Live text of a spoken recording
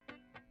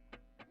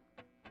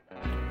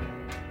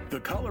The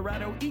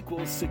Colorado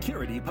Equals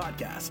Security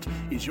Podcast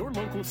is your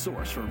local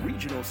source for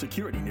regional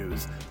security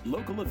news,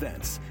 local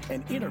events,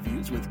 and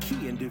interviews with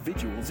key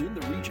individuals in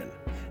the region.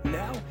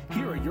 Now,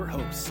 here are your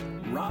hosts,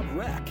 Rob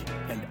Reck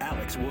and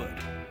Alex Wood.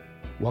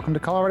 Welcome to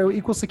Colorado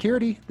Equals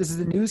Security. This is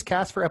the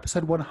newscast for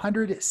episode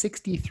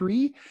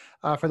 163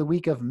 for the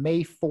week of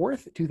May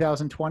 4th,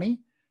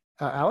 2020.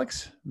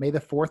 Alex, may the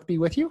 4th be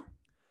with you.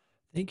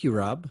 Thank you,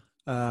 Rob.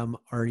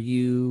 Are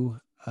you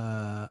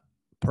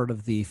part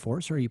of the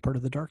force or are you part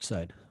of the dark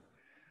side?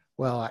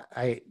 Well,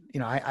 I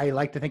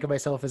like to think of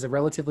myself as a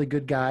relatively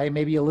good guy,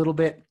 maybe a little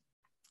bit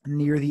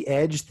near the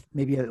edge,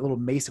 maybe a little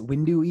Mace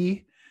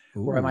Windu-y,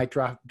 where I might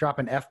drop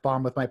an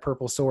F-bomb with my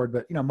purple sword,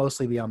 but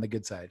mostly be on the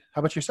good side. How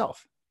about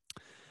yourself?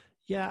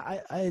 Yeah,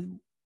 I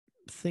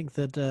think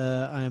that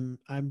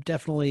I'm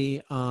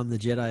definitely on the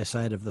Jedi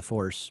side of the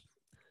Force.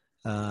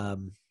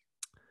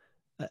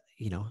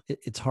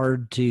 It's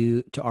hard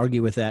to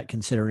argue with that,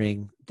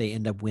 considering they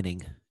end up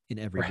winning in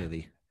every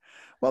movie.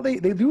 Well, they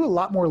do a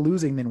lot more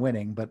losing than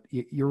winning, but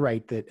you're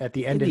right that at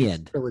the end of the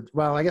trilogy,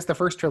 well, I guess the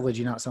first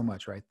trilogy, not so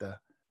much, right? The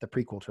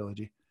prequel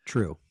trilogy.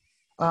 True.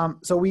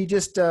 So we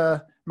just,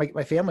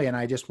 my family and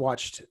I just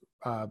watched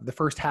the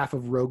first half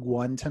of Rogue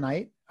One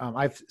tonight.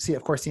 I've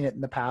of course seen it in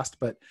the past,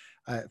 but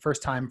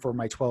first time for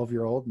my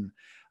 12-year-old, and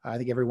I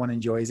think everyone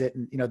enjoys it.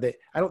 And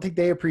I don't think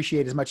they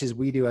appreciate as much as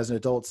we do as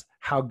adults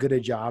how good a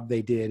job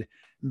they did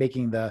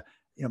making the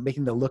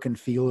look and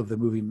feel of the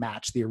movie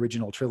match the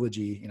original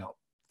trilogy.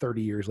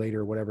 30 years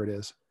later, whatever it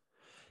is.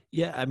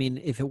 Yeah, I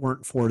mean, if it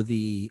weren't for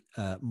the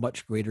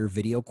much greater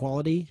video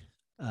quality,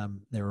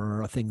 there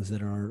are things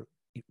that are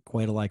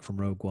quite alike from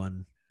Rogue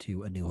One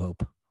to A New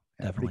Hope.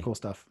 Yeah, definitely pretty cool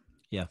stuff.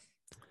 Yeah.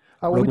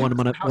 Rogue One,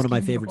 one of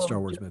my favorite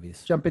Star Wars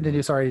movies. Jump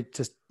into sorry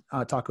to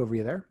talk over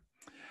you there.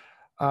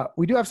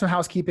 We do have some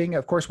housekeeping.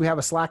 Of course, we have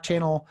a Slack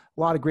channel,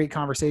 a lot of great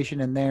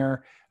conversation in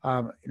there.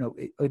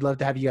 We'd love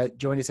to have you guys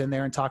join us in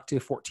there and talk to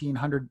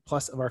 1,400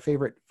 plus of our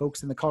favorite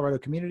folks in the Colorado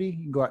community.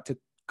 You can go out to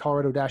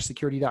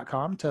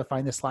colorado-security.com to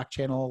find the Slack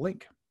channel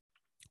link.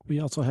 We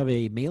also have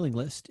a mailing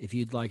list. If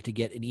you'd like to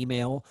get an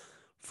email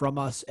from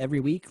us every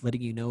week,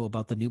 letting you know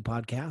about the new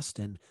podcast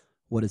and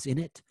what is in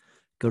it,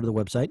 go to the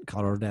website,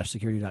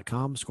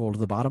 colorado-security.com, scroll to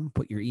the bottom,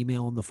 put your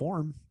email in the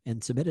form,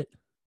 and submit it.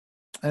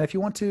 And if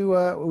you want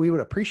to, we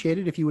would appreciate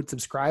it if you would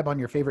subscribe on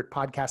your favorite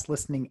podcast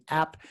listening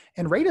app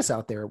and rate us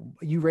out there.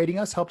 You rating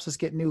us helps us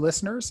get new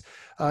listeners.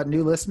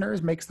 New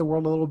listeners makes the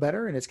world a little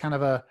better, and it's kind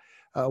of a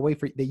way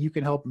that you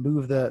can help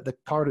move the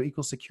Colorado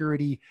Equal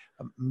Security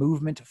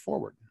movement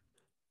forward.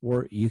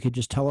 Or you could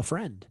just tell a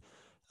friend.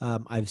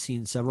 I've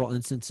seen several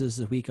instances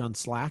this week on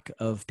Slack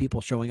of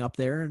people showing up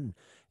there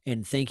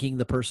and thanking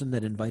the person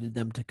that invited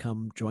them to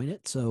come join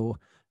it. So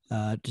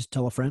just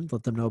tell a friend,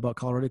 let them know about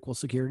Colorado Equal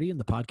Security and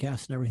the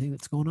podcast and everything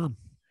that's going on.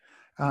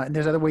 And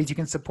there's other ways you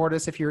can support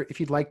us if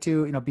you'd like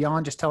to,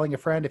 beyond just telling a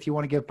friend. If you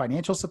want to give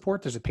financial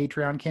support, there's a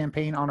Patreon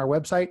campaign on our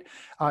website.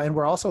 And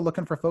we're also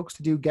looking for folks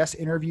to do guest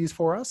interviews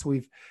for us.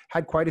 We've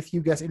had quite a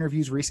few guest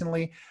interviews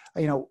recently.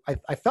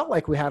 I felt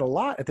like we had a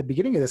lot at the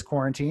beginning of this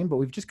quarantine, but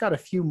we've just got a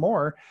few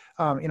more.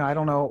 I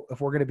don't know if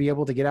we're going to be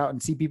able to get out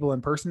and see people in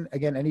person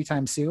again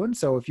anytime soon.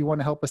 So if you want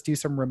to help us do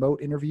some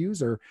remote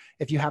interviews, or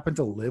if you happen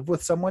to live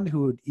with someone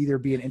who would either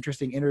be an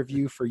interesting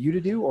interview for you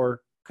to do or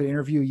could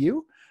interview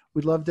you,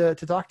 we'd love to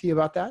talk to you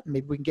about that, and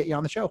maybe we can get you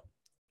on the show.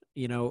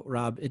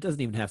 Rob, it doesn't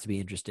even have to be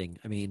interesting.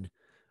 I mean,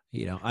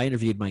 I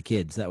interviewed my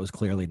kids. That was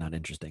clearly not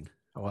interesting.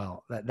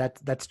 Well,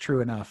 that's true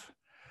enough.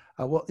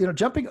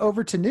 Jumping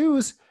over to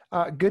news,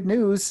 good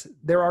news.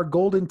 There are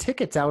golden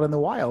tickets out in the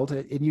wild,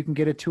 and you can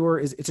get a tour.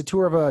 It's a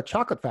tour of a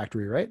chocolate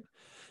factory, right?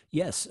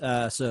 Yes.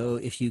 So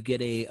if you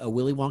get a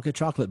Willy Wonka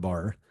chocolate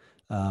bar,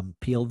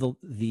 peel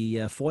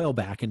the foil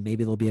back, and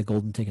maybe there'll be a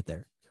golden ticket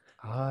there.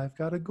 I've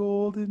got a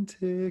golden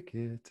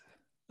ticket.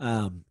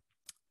 I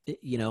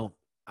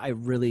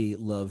really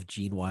love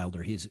Gene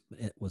Wilder. He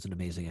was an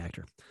amazing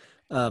actor.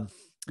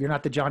 You're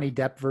not the Johnny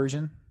Depp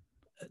version?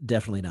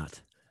 Definitely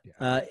not.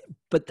 Yeah.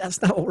 But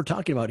that's not what we're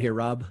talking about here,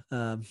 Rob.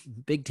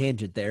 Big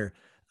tangent there.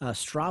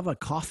 Strava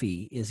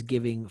Coffee is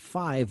giving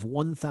 5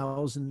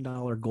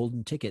 $1,000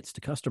 golden tickets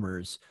to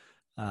customers.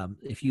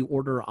 If you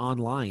order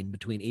online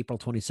between April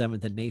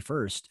 27th and May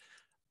 1st,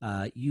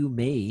 you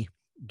may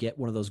get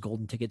one of those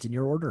golden tickets in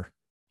your order.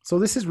 So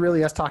this is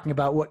really us talking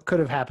about what could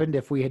have happened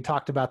if we had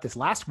talked about this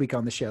last week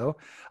on the show.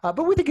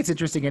 But we think it's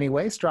interesting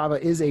anyway. Strava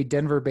is a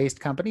Denver-based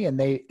company, and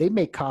they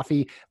make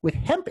coffee with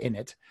hemp in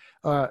it.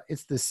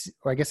 It's the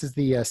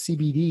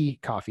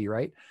CBD coffee,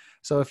 right?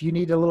 So if you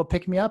need a little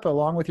pick-me-up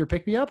along with your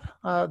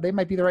pick-me-up, they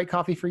might be the right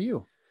coffee for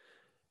you.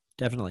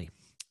 Definitely.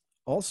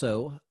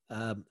 Also,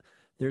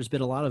 there's been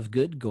a lot of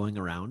good going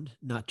around,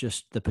 not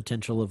just the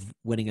potential of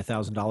winning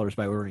 $1,000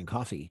 by ordering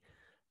coffee.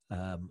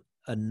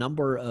 A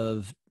number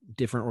of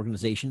different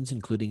organizations,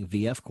 including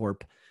VF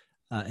Corp,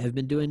 have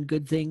been doing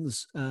good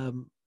things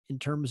in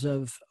terms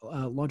of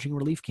launching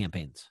relief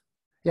campaigns.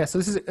 Yeah, so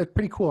this is a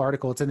pretty cool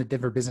article. It's in the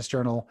Denver Business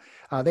Journal.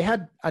 They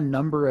had a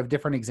number of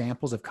different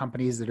examples of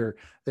companies that are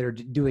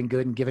doing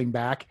good and giving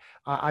back.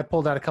 I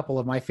pulled out a couple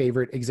of my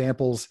favorite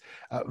examples.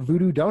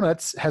 Voodoo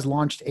Donuts has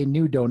launched a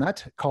new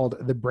donut called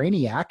the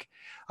Brainiac.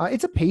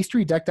 It's a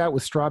pastry decked out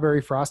with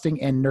strawberry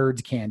frosting and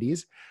Nerds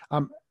candies,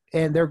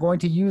 and they're going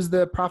to use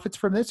the profits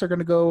from this. Are going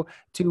to go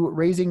to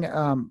raising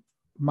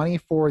money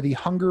for the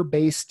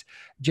hunger-based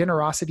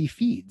generosity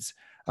feeds.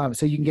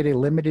 So you can get a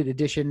limited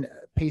edition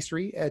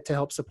pastry to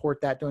help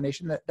support that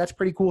donation. That's a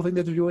pretty cool thing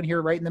that they're doing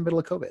here right in the middle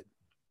of COVID.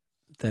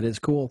 That is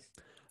cool.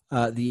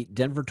 The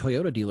Denver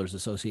Toyota Dealers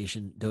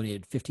Association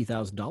donated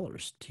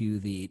 $50,000 to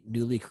the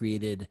newly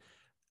created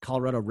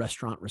Colorado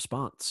Restaurant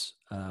Response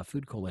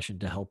Food Coalition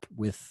to help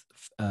with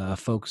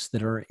folks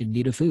that are in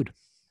need of food.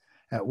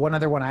 One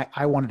other one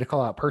I wanted to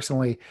call out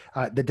personally,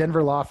 the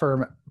Denver law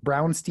firm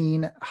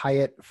Brownstein,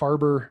 Hyatt,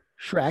 Farber,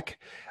 Shrek,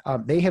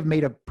 they have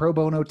made a pro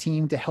bono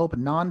team to help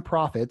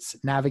nonprofits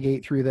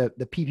navigate through the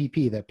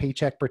PPP, the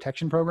Paycheck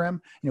Protection Program.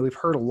 We've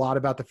heard a lot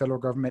about the federal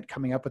government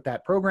coming up with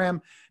that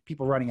program,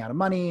 people running out of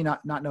money,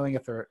 not knowing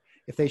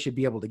if they should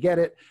be able to get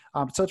it.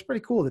 So it's pretty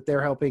cool that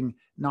they're helping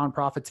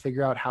nonprofits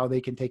figure out how they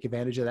can take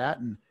advantage of that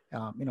and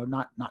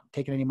not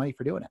taking any money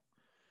for doing it.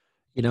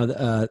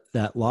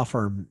 That law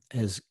firm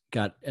has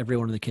got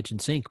everyone in the kitchen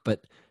sink,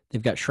 but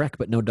they've got Shrek,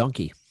 but no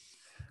donkey.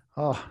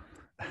 Oh,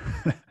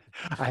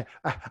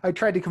 I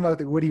tried to come up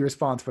with a witty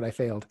response, but I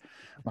failed.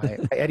 My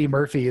Eddie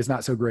Murphy is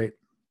not so great.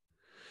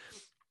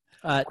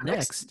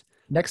 Next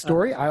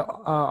story,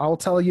 I'll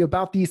tell you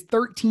about these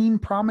 13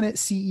 prominent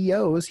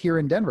CEOs here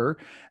in Denver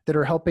that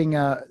are helping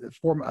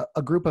form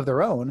a group of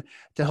their own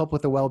to help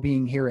with the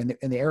well-being here in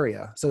the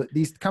area. So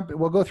these companies,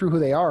 we'll go through who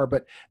they are,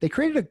 but they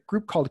created a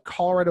group called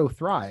Colorado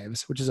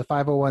Thrives, which is a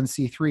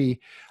 501c3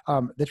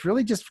 that's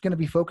really just going to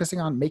be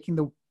focusing on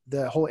making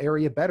the whole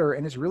area better,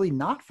 and it's really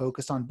not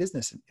focused on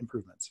business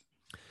improvements.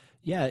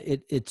 Yeah,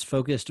 it's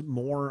focused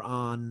more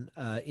on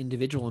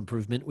individual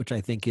improvement, which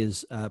I think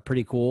is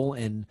pretty cool,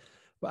 and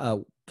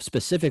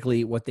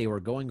specifically what they were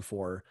going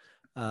for.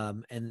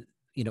 And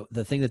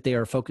the thing that they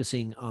are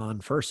focusing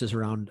on first is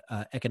around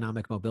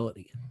economic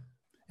mobility.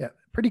 Yeah,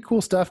 pretty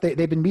cool stuff.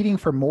 They've been meeting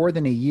for more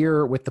than a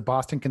year with the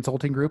Boston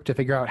Consulting Group to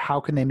figure out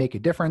how can they make a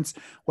difference,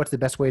 what's the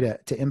best way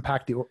to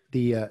impact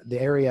the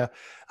area,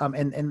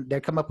 and they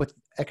come up with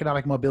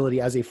economic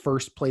mobility as a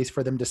first place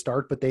for them to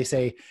start. But they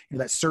say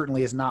that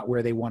certainly is not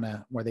where they want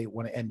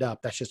to end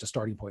up. That's just a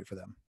starting point for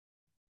them.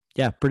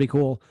 Yeah, pretty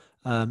cool.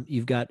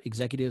 You've got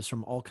executives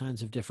from all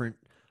kinds of different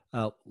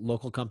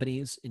local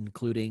companies,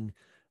 including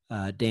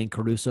Dan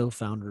Caruso,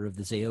 founder of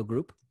the Zayo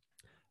Group.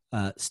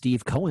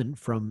 Steve Cohen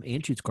from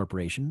Anschutz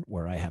Corporation,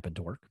 where I happen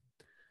to work.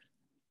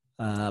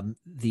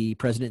 The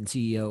president and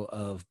CEO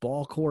of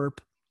Ball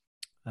Corp.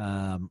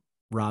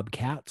 Rob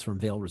Katz from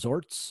Vail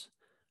Resorts.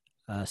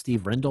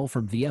 Steve Rendell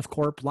from VF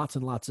Corp. Lots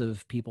and lots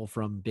of people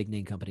from big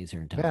name companies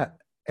here in town. Yeah.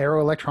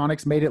 Aero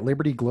Electronics made it.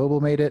 Liberty Global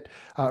made it.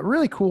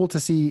 Really cool to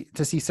see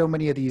so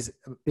many of these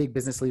big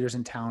business leaders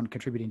in town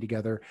contributing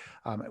together.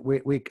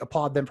 We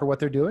applaud them for what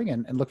they're doing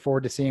and look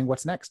forward to seeing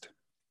what's next.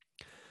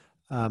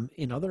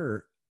 In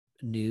other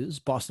news,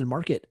 Boston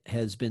Market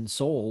has been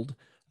sold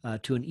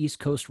to an East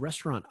Coast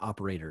restaurant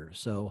operator.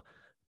 So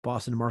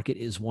Boston Market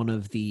is one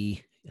of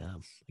the,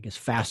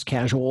 fast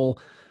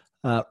casual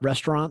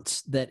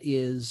restaurants that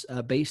is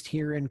based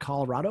here in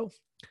Colorado.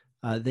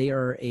 They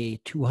are a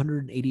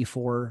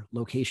 284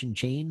 location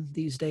chain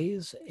these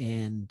days,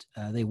 and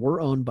they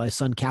were owned by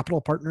Sun Capital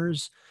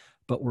Partners,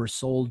 but were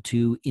sold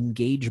to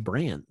Engage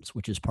Brands,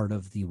 which is part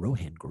of the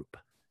Rohan Group.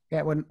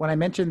 Yeah, when I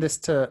mentioned this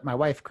to my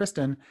wife,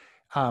 Kristen,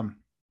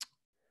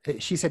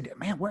 she said,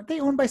 "Man, weren't they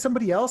owned by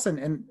somebody else?"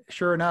 And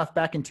sure enough,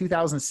 back in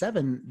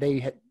 2007,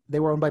 they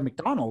were owned by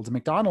McDonald's.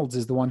 McDonald's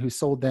is the one who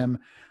sold them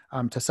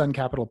to Sun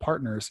Capital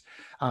Partners.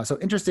 So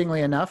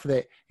interestingly enough,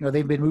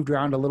 they've been moved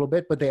around a little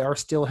bit, but they are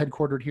still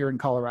headquartered here in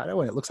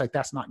Colorado, and it looks like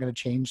that's not going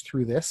to change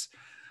through this.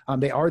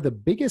 They are the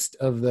biggest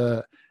of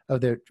the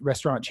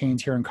restaurant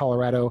chains here in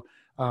Colorado.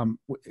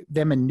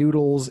 Them and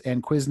Noodles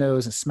and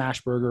Quiznos and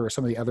Smashburger are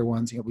some of the other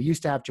ones. We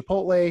used to have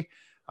Chipotle.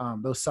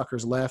 Those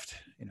suckers left.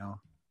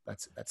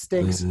 That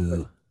stinks,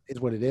 but is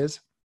what it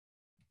is.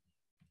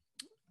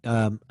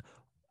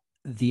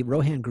 The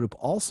Rohan Group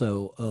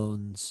also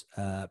owns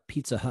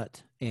Pizza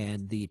Hut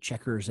and the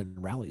Checkers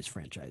and Rallies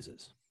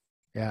franchises.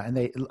 Yeah,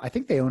 and I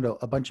think they owned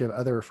a bunch of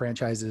other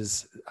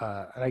franchises.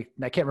 I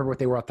can't remember what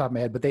they were off the top of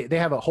my head, but they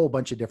have a whole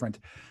bunch of different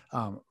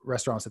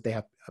restaurants that they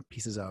have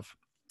pieces of.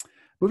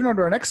 Moving on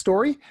to our next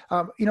story,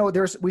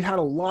 we had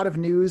a lot of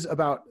news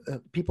about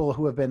people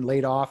who have been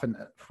laid off and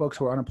folks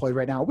who are unemployed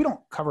right now. We don't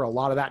cover a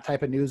lot of that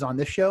type of news on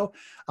this show,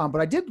 but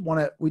we did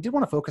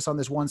want to focus on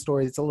this one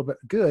story that's a little bit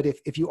good.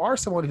 If you are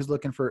someone who's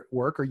looking for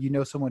work, or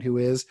someone who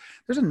is,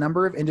 there's a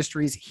number of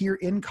industries here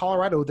in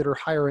Colorado that are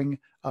hiring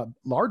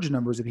large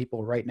numbers of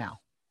people right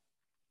now.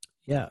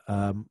 Yeah,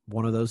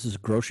 one of those is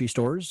grocery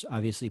stores.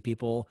 Obviously,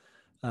 people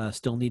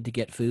still need to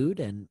get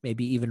food, and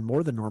maybe even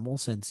more than normal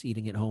since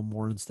eating at home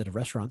more instead of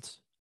restaurants.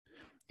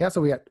 Yeah, so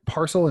we got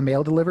parcel and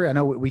mail delivery. I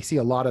know we see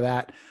a lot of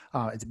that.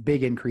 It's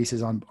big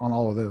increases on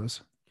all of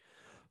those.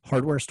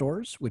 Hardware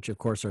stores, which of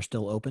course are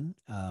still open.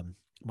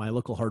 My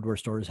local hardware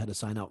stores had a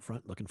sign out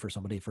front looking for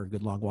somebody for a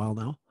good long while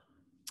now.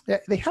 Yeah,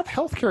 they have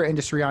healthcare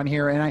industry on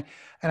here, and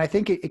I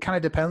think it kind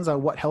of depends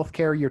on what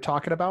healthcare you're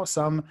talking about.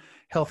 Some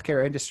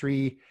healthcare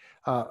industry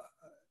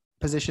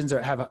positions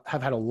have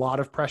had a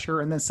lot of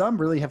pressure, and then some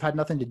really have had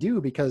nothing to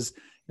do because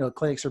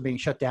clinics are being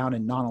shut down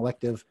and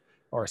non-elective,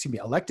 or excuse me,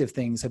 elective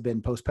things have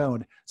been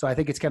postponed. So I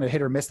think it's kind of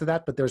hit or miss to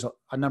that, but there's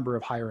a number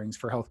of hirings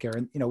for healthcare,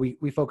 and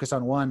we focused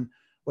on one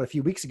a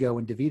few weeks ago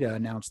when DaVita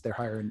announced they're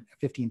hiring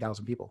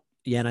 15,000 people.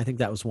 Yeah, and I think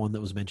that was one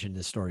that was mentioned in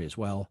this story as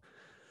well.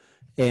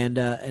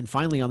 And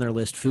finally on their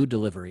list, food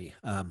delivery.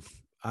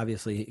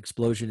 Obviously,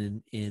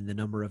 explosion in the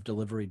number of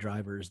delivery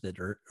drivers that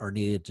are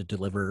needed to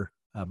deliver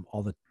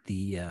all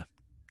the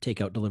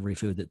takeout delivery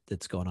food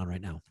that's going on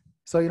right now.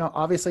 So,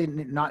 obviously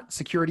not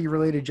security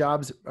related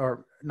jobs,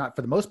 or not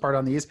for the most part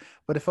on these,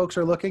 but if folks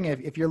are looking,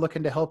 if you're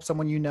looking to help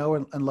someone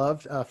and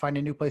love find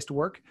a new place to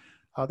work,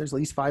 there's at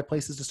least 5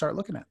 places to start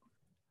looking at.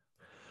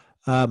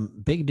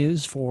 Big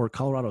news for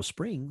Colorado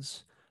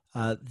Springs.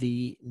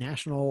 The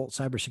National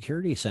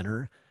Cybersecurity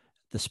Center,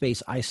 the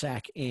Space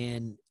ISAC,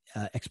 and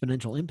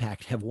Exponential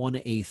Impact have won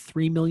a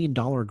 $3 million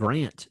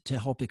grant to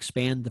help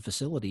expand the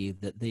facility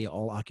that they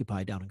all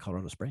occupy down in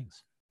Colorado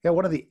Springs. Yeah,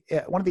 one of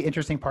the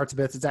interesting parts of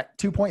it is that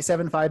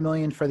 $2.75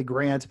 million for the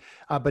grant,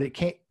 but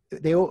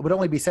they would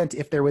only be sent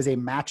if there was a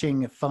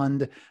matching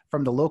fund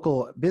from the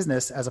local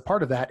business as a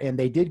part of that, and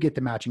they did get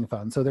the matching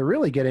fund. So they're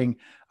really getting,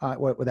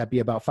 what would that be,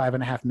 about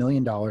 $5.5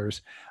 million,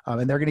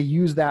 and they're going to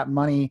use that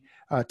money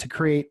to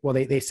create, well,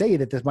 they say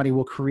that this money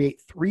will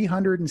create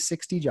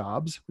 360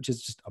 jobs, which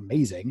is just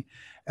amazing,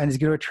 and is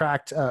going to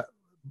attract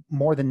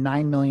more than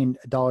 $9 million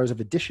of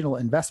additional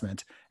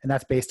investment, and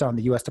that's based on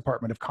the U.S.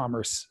 Department of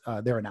Commerce,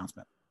 their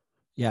announcement.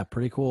 Yeah,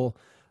 pretty cool.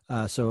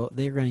 So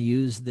they're going to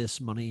use this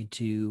money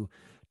to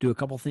do a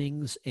couple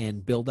things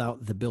and build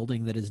out the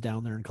building that is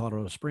down there in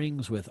Colorado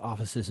Springs with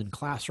offices and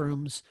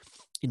classrooms,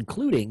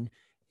 including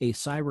a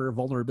cyber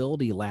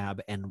vulnerability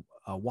lab and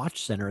a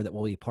watch center that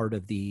will be part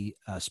of the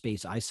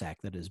Space ISAC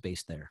that is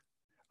based there.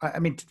 I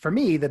mean, for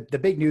me, the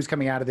big news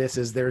coming out of this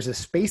is there's a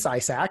Space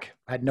ISAC.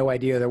 I had no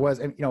idea there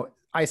was,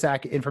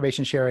 ISAC,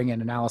 Information Sharing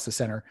and Analysis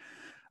Center,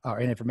 or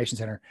an Information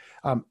Center.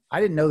 I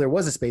didn't know there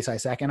was a Space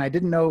ISAC, and I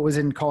didn't know it was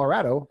in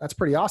Colorado. That's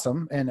pretty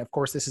awesome. And of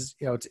course, this is,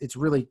 it's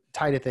really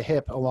tied at the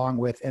hip along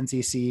with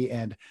NCC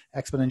and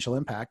Exponential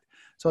Impact.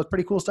 So it's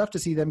pretty cool stuff to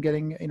see them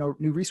getting,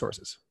 new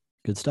resources.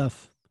 Good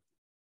stuff.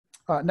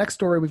 Next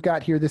story we've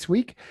got here this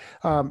week.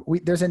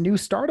 There's a new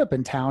startup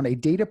in town, a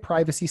data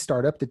privacy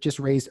startup that just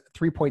raised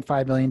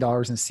 $3.5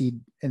 million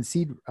in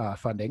seed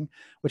funding,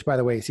 which, by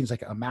the way, seems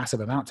like a massive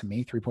amount to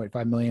me.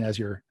 $3.5 million as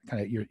your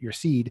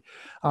seed.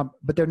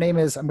 But their name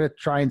is, I'm going to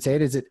try and say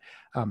it. Is it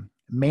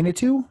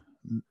Manitou?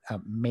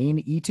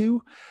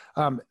 Manitou.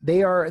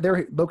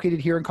 They're located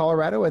here in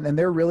Colorado, and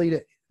they're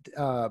really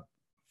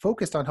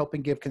focused on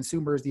helping give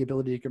consumers the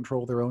ability to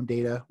control their own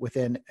data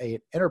within an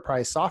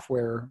enterprise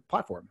software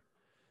platform.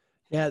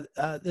 Yeah,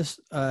 this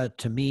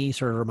to me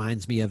sort of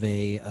reminds me of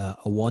a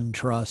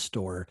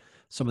OneTrust or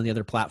some of the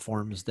other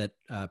platforms that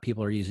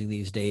people are using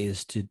these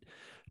days to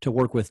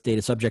work with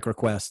data subject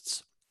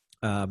requests,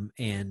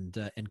 and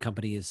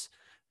companies,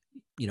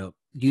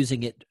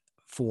 using it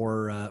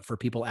for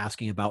people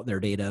asking about their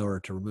data or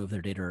to remove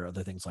their data or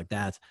other things like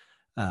that.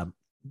 One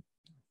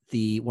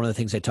of the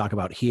things I talk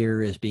about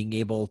here is being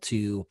able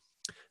to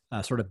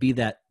sort of be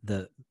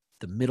the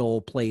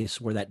middle place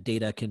where that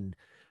data can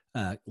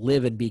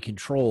live and be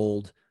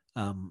controlled,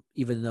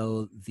 even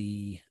though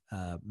the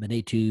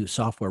Manitou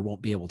software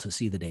won't be able to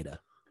see the data.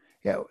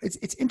 Yeah,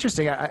 it's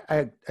interesting.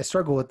 I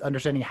struggle with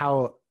understanding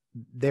how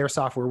their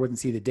software wouldn't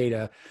see the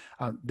data.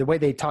 The way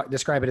they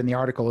describe it in the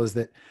article is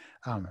that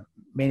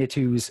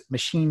Manitou's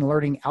machine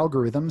learning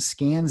algorithm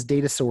scans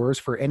data stores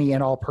for any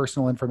and all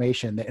personal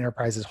information that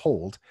enterprises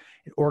hold.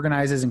 It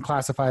organizes and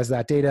classifies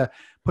that data,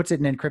 puts it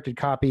in an encrypted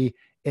copy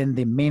in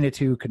the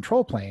Manitou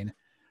control plane,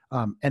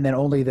 and then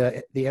only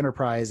the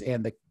enterprise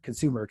and the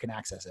consumer can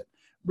access it.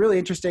 Really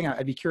interesting.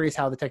 I'd be curious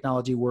how the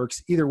technology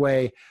works. Either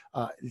way,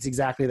 it's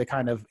exactly the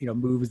kind of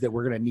moves that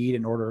we're going to need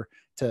in order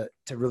to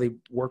really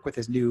work with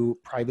this new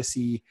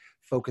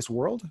privacy-focused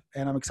world.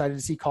 And I'm excited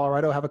to see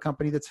Colorado have a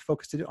company that's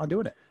focused on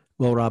doing it.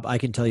 Well, Rob, I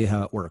can tell you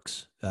how it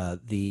works.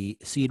 The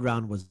seed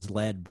round was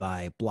led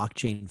by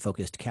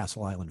blockchain-focused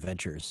Castle Island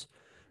Ventures.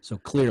 So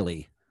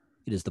clearly,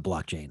 it is the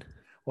blockchain.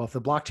 Well, if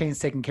the blockchain's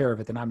taking care of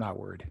it, then I'm not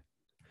worried.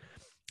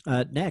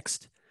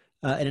 Next,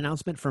 an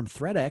announcement from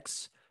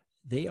ThreadX.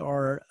 They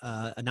are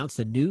announced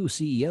a new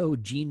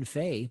CEO, Gene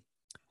Fay,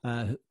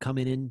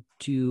 coming in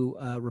to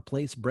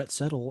replace Brett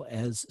Settle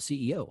as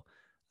CEO.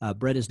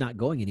 Brett is not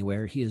going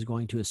anywhere. He is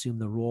going to assume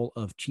the role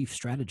of Chief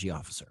Strategy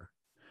Officer.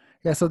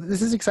 Yeah, so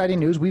this is exciting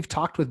news. We've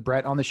talked with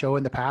Brett on the show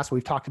in the past.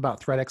 We've talked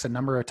about ThreadX a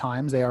number of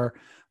times. They are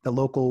the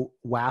local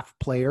WAF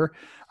player.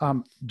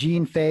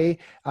 Gene Fay,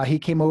 he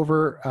came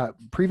over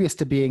previous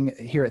to being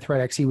here at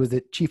ThreadX. He was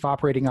the Chief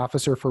Operating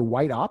Officer for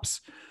White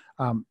Ops.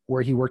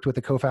 where he worked with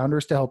the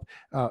co-founders to help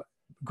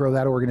grow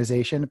that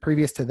organization.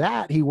 Previous to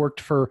that, he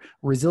worked for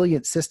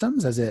Resilient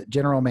Systems as a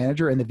general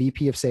manager and the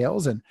VP of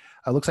sales. And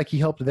it looks like he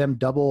helped them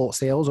double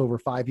sales over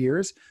 5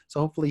 years. So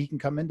hopefully he can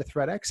come into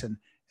ThreatX and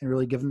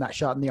really give them that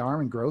shot in the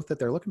arm and growth that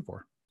they're looking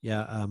for.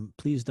 Yeah.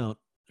 Please don't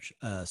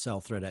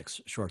sell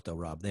ThreatX short though,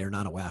 Rob. They are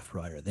not a WAF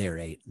provider. They are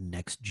a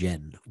next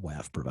gen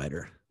WAF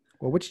provider.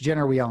 Well, which gen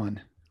are we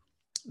on?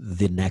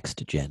 The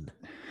next gen.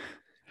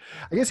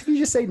 I guess if you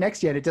just say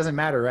next gen, it doesn't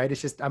matter, right?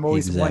 It's just I'm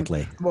always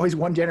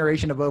one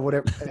generation above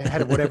whatever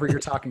ahead of whatever you're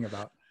talking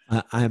about.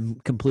 I'm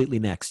completely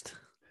next.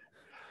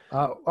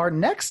 Our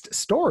next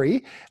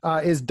story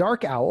is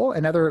Dark Owl,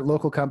 another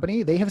local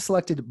company. They have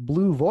selected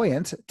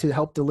BlueVoyant to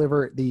help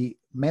deliver the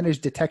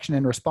managed detection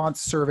and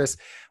response service,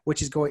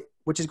 which is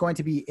going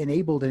to be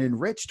enabled and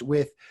enriched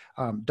with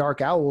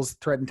Dark Owl's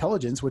threat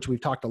intelligence, which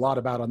we've talked a lot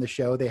about on the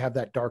show. They have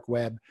that dark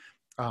web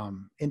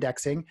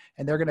indexing,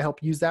 and they're going to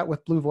help use that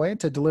with BlueVoyant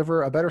to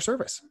deliver a better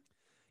service.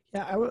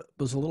 Yeah, I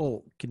was a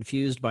little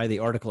confused by the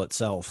article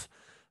itself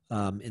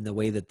in the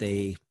way that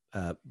they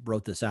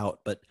wrote this out,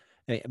 but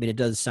I mean, it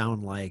does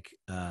sound like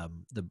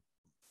the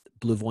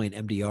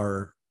BlueVoyant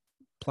MDR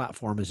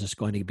platform is just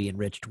going to be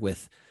enriched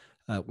with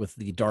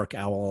the Dark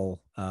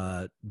Owl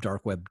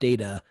dark web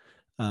data,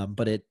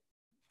 but it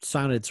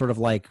sounded sort of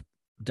like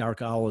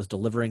Dark Owl is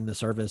delivering the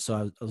service, so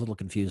I was a little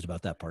confused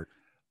about that part.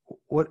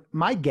 What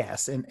my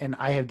guess, and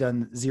I have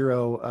done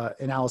zero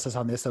analysis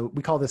on this, so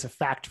we call this a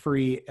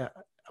fact-free,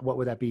 what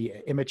would that be?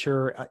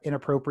 Immature,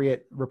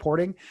 inappropriate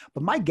reporting.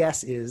 But my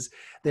guess is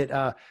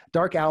that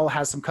Dark Owl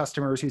has some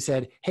customers who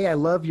said, "Hey, I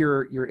love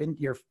your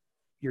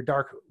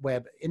dark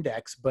web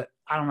index, but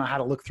I don't know how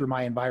to look through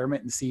my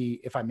environment and see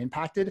if I'm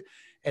impacted."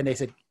 And they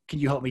said, "Can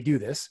you help me do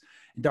this?"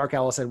 And Dark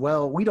Owl said,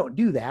 "Well, we don't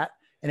do that."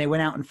 And they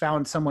went out and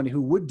found someone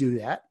who would do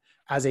that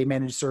as a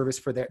managed service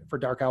for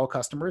Dark Owl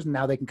customers. And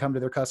now they can come to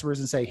their customers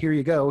and say, "Here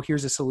you go.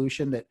 Here's a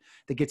solution that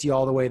gets you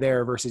all the way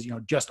there versus,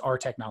 just our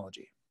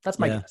technology." That's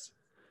my guess.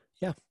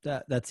 Yeah,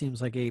 that seems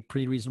like a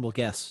pretty reasonable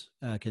guess,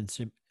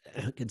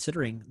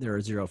 considering there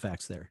are zero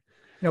facts there.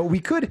 We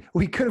could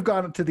have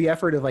gone to the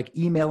effort of like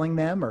emailing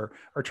them or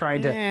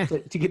trying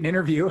to get an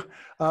interview.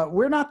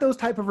 We're not those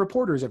type of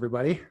reporters,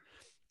 everybody.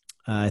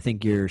 I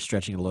think you're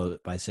stretching a little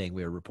bit by saying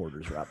we are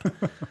reporters, Rob.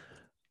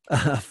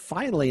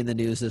 Finally, in the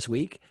news this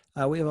week,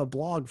 we have a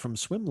blog from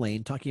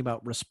Swimlane talking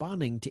about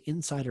responding to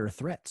insider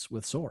threats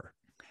with SOAR.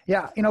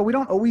 Yeah, we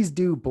don't always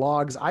do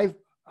blogs.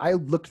 I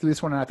looked through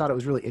this one and I thought it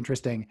was really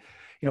interesting.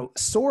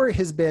 SOAR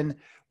has been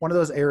one of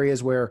those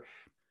areas where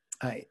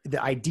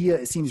the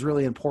idea seems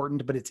really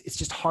important, but it's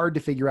just hard to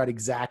figure out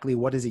exactly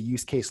what does a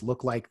use case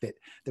look like that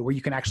where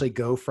you can actually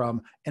go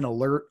from an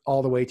alert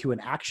all the way to an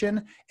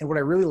action. And what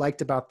I really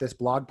liked about this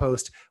blog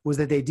post was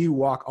that they do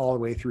walk all the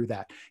way through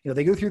that.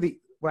 They go through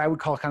what I would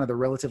call kind of the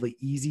relatively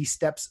easy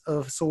steps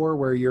of SOAR,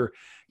 where you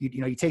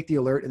take the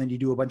alert and then you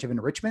do a bunch of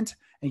enrichment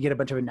and you get a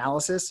bunch of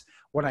analysis.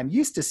 What I'm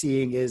used to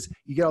seeing is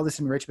you get all this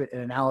enrichment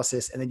and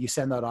analysis, and then you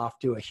send that off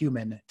to a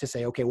human to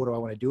say, okay, what do I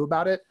want to do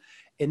about it?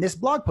 In this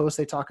blog post,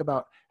 they talk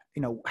about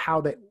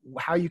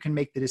how you can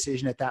make the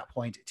decision at that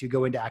point to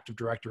go into Active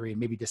Directory and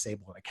maybe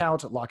disable an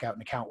account, lock out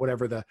an account,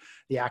 whatever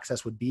the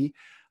access would be.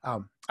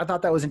 I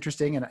thought that was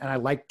interesting, and I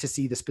like to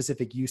see the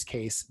specific use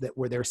case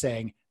where they're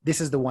saying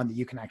this is the one that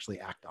you can actually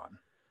act on.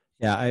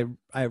 Yeah,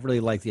 I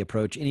really like the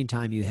approach.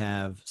 Anytime you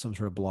have some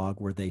sort of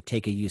blog where they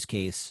take a use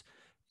case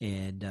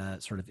and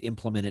sort of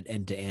implement it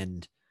end to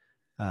end,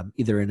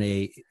 either in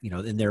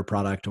in their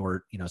product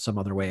or some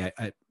other way,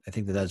 I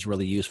think that's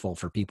really useful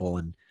for people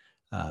and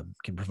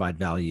can provide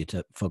value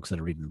to folks that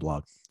are reading the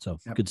blog. So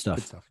yep, good stuff.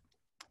 Good stuff.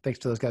 Thanks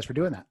to those guys for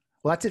doing that.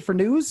 Well, that's it for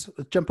news.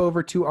 Let's jump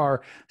over to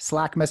our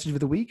Slack message of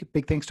the week.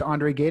 Big thanks to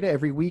Andre Gata.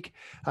 Every week,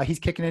 he's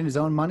kicking in his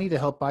own money to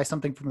help buy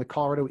something from the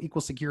Colorado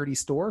Equal Security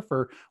Store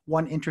for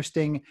one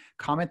interesting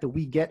comment that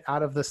we get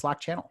out of the Slack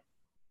channel.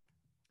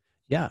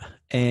 Yeah.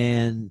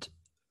 And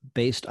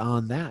based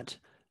on that,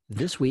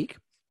 this week,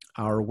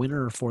 our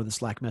winner for the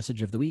Slack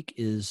message of the week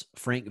is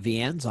Frank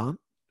Vianzon.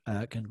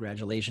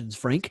 Congratulations,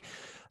 Frank.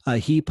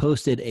 He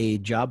posted a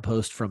job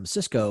post from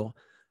Cisco.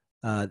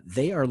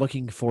 They are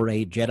looking for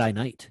a Jedi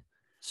Knight.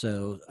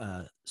 So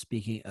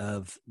speaking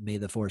of may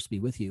the force be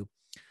with you,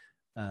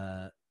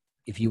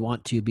 if you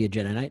want to be a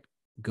Jedi Knight,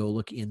 go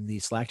look in the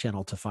Slack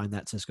channel to find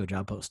that Cisco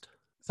job post.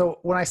 So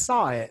when I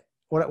saw it,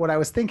 what I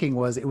was thinking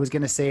was it was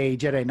going to say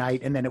Jedi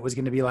Knight, and then it was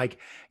going to be like,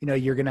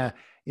 you're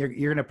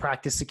gonna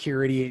practice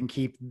security and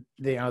keep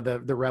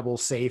the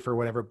rebels safe or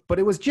whatever. But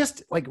it was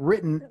just like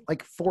written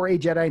like for a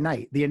Jedi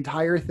Knight. The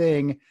entire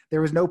thing,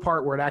 there was no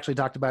part where it actually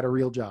talked about a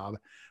real job.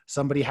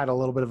 Somebody had a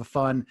little bit of a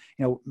fun,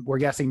 we're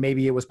guessing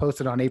maybe it was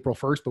posted on April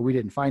 1st, but we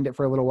didn't find it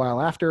for a little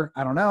while after.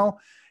 I don't know.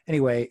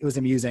 Anyway, it was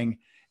amusing.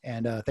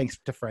 And thanks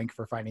to Frank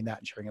for finding that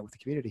and sharing it with the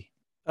community.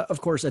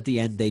 Of course, at the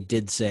end, they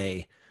did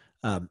say,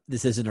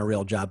 this isn't a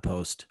real job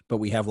post, but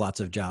we have lots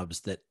of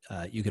jobs that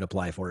you can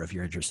apply for if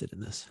you're interested in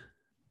this.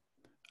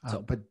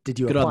 So, but did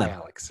you apply,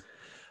 Alex?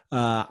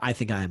 I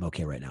think I am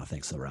okay right now.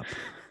 Thanks, Rob.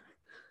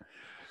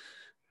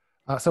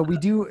 So we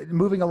do,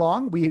 moving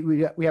along,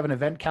 we have an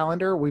event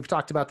calendar. We've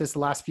talked about this the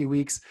last few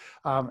weeks.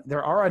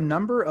 There are a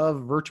number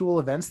of virtual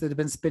events that have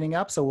been spinning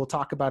up. So we'll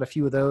talk about a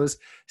few of those.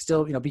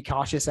 Still, be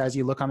cautious as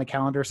you look on the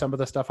calendar. Some of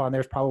the stuff on there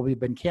has probably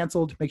been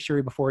canceled. Make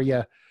sure before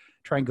you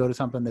try and go to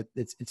something that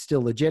it's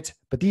still legit.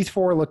 But these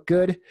 4 look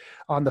good.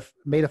 On the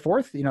May the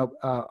 4th,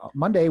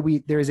 Monday,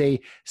 there's a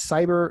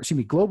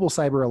Global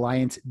Cyber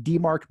Alliance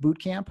DMARC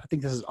Bootcamp. I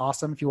think this is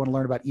awesome. If you want to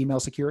learn about email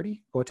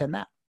security, go attend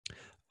that.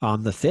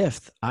 On the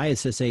 5th,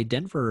 ISSA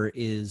Denver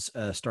is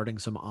starting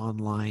some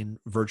online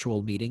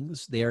virtual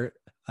meetings. They're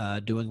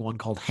doing one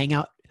called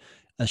Hangout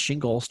a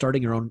Shingle,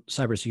 starting your own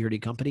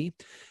cybersecurity company.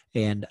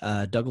 And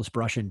Douglas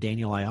Brush and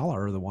Daniel Ayala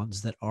are the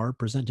ones that are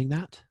presenting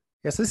that.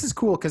 Yes, this is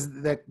cool because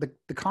the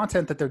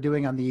content that they're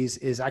doing on these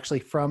is actually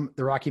from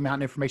the Rocky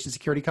Mountain Information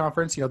Security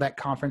Conference. That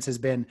conference has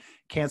been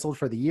canceled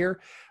for the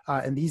year.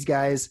 And these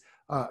guys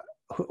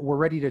were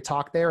ready to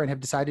talk there and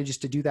have decided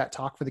just to do that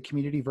talk for the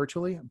community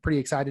virtually. I'm pretty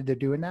excited they're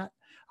doing that.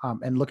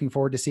 And looking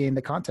forward to seeing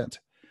the content.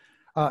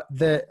 On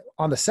the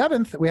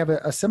 7th, we have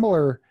a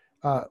similar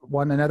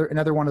one,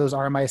 another one of those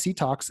RMISC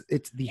talks.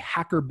 It's the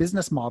Hacker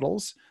Business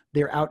Models.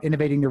 They're out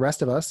innovating the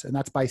rest of us, and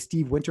that's by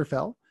Steve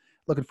Winterfell.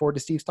 Looking forward to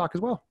Steve's talk as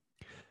well.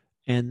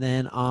 And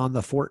then on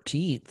the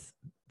 14th,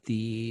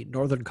 the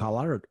Northern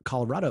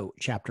Colorado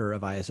chapter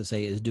of ISSA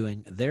is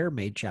doing their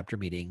May chapter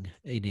meeting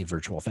in a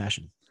virtual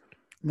fashion.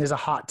 And there's a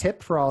hot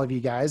tip for all of you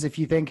guys. If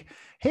you think,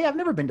 hey, I've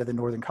never been to the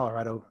Northern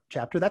Colorado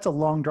chapter, that's a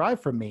long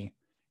drive from me.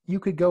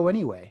 You could go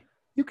anyway.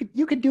 You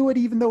could do it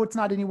even though it's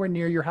not anywhere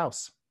near your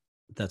house.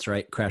 That's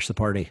right. Crash the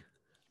party.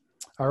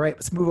 All right,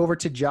 let's move over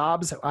to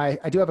jobs. I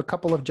do have a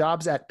couple of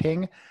jobs at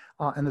Ping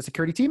and the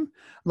security team. I'm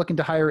looking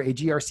to hire a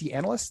GRC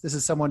analyst. This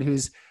is someone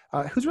who's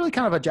really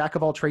kind of a jack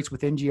of all trades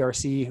within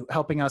GRC,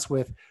 helping us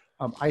with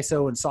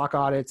ISO and SOC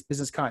audits,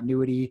 business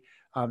continuity,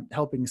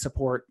 helping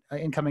support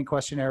incoming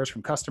questionnaires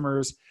from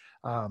customers,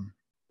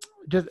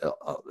 just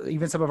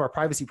even some of our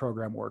privacy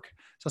program work.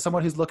 So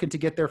someone who's looking to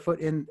get their foot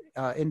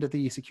into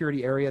the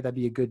security area, that'd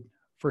be a good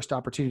first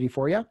opportunity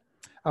for you.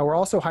 We're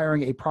also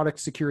hiring a product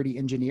security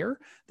engineer.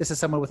 This is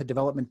someone with a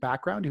development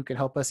background who can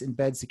help us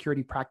embed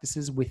security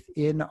practices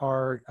within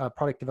our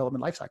product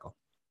development lifecycle.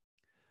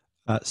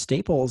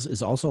 Staples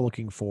is also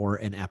looking for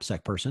an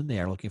AppSec person. They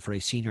are looking for a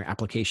senior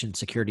application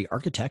security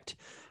architect.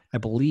 I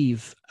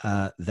believe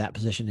that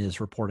position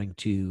is reporting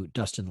to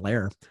Dustin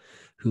Lair,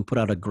 who put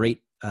out a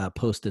great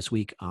post this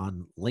week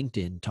on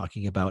LinkedIn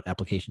talking about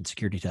application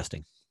security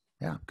testing.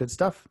 Yeah, good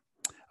stuff.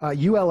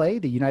 ULA,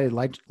 the United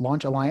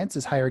Launch Alliance,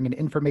 is hiring an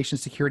information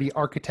security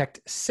architect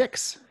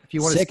 6. If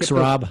you want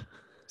to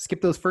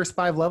skip those first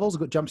 5 levels,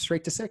 jump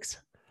straight to 6.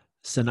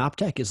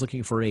 Synoptech is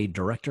looking for a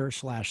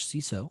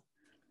director/CISO.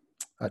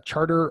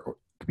 Charter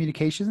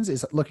Communications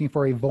is looking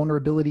for a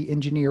vulnerability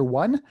engineer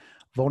 1,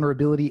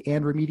 vulnerability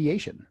and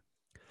remediation.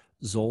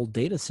 Zoll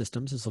Data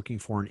Systems is looking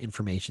for an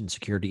information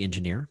security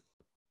engineer.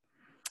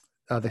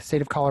 The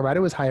state of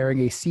Colorado is hiring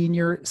a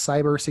senior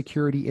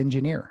cybersecurity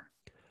engineer.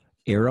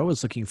 Arrow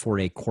is looking for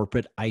a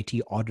corporate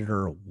IT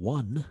auditor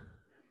 1.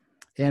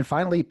 And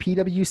finally,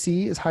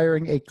 PwC is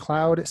hiring a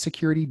cloud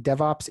security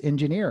DevOps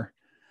engineer.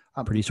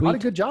 Pretty sweet. A lot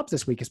of good jobs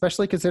this week,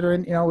 especially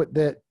considering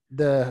the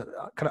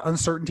kind of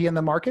uncertainty in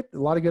the market. A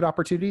lot of good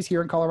opportunities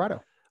here in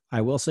Colorado.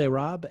 I will say,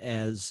 Rob,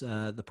 as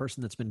the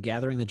person that's been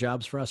gathering the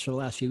jobs for us for the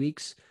last few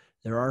weeks,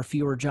 there are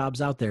fewer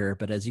jobs out there,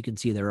 but as you can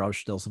see, there are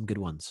still some good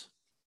ones.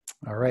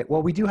 All right.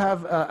 Well, we do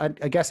have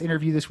a guest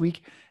interview this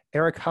week.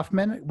 Eric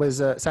Huffman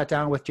was sat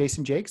down with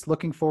Jason Jakes.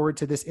 Looking forward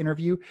to this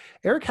interview.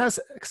 Eric has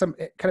some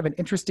kind of an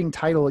interesting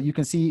title. You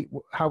can see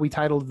how we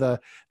titled the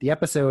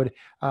episode,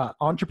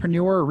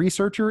 Entrepreneur,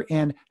 Researcher,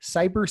 and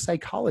Cyber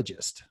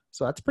Psychologist.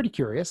 So that's pretty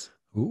curious.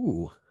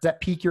 Ooh. Does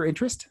that pique your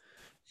interest?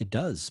 It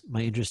does.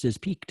 My interest is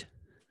piqued.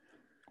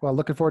 Well,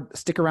 looking forward.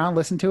 Stick around,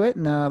 listen to it,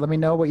 and let me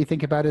know what you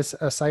think about his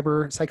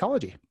cyber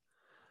psychology.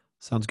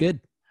 Sounds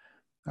good.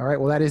 All right.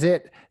 Well, that is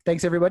it.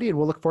 Thanks, everybody, and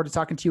we'll look forward to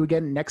talking to you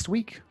again next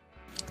week.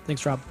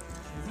 Thanks, Rob.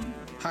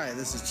 Hi,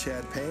 this is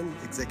Chad Payne,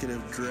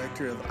 Executive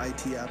Director of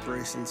IT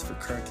Operations for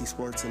Kroenke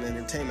Sports and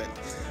Entertainment.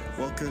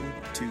 Welcome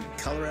to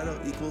Colorado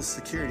Equals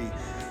Security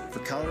for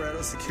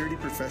Colorado security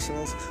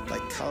professionals by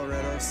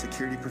Colorado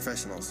Security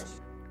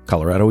Professionals.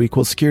 Colorado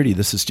Equals Security,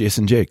 this is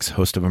Jason Jakes,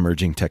 host of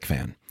Emerging Tech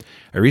Fan.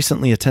 I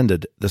recently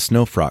attended the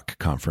Snowfrock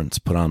conference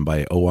put on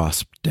by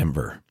OWASP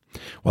Denver.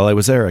 While I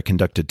was there, I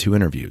conducted 2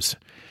 interviews.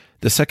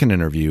 The second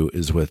interview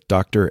is with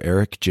Dr.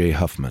 Eric J.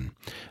 Huffman,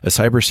 a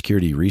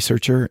cybersecurity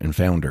researcher and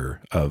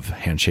founder of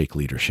Handshake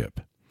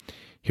Leadership.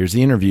 Here's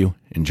the interview.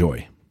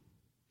 Enjoy.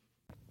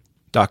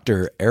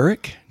 Dr.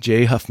 Eric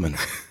J. Huffman.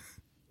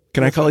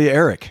 Can I call you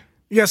Eric?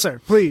 Yes, sir.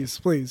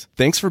 Please.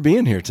 Thanks for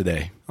being here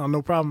today. Oh,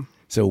 no problem.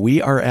 So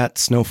we are at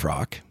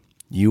Snowfrock.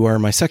 You are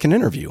my second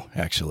interview,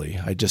 actually.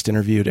 I just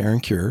interviewed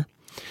Aaron Cure.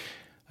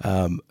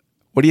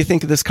 What do you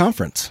think of this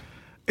conference?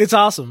 It's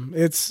awesome.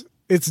 It's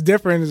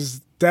different.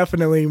 It's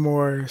definitely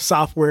more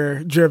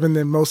software driven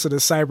than most of the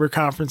cyber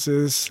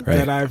conferences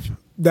that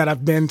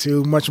I've been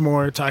to. Much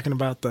more talking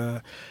about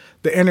the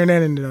the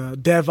internet and the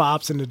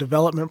DevOps and the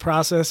development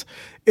process.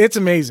 It's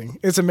amazing.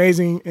 It's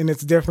amazing and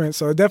it's different.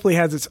 So it definitely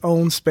has its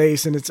own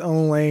space and its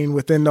own lane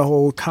within the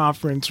whole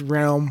conference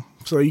realm.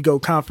 So you go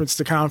conference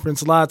to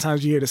conference. A lot of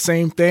times you hear the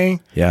same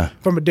thing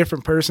from a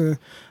different person.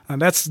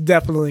 That's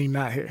definitely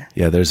not here.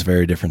 Yeah, there's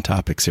very different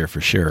topics here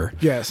for sure.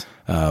 Yes.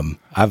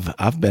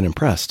 I've been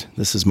impressed.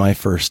 This is my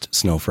first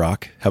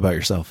SnowFrock. How about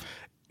yourself?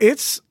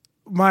 It's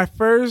my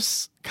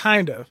first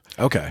kind of.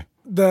 Okay.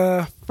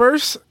 The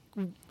first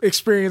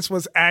experience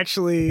was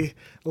actually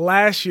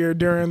last year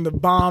during the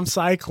bomb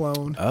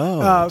cyclone.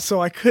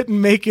 So I couldn't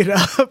make it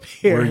up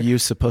here. Were you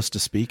supposed to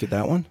speak at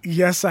that one?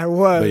 Yes, I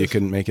was. But you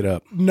couldn't make it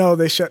up? No,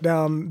 they shut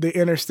down the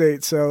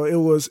interstate, so it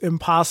was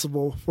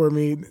impossible for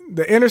me.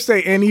 The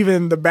interstate and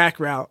even the back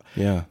route.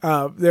 Yeah.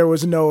 There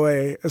was no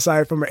way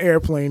aside from an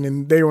airplane,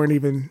 and they weren't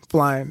even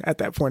flying at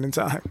that point in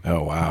time.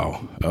 Oh,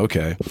 wow.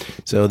 Okay.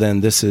 So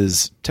then this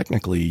is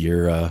technically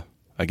your,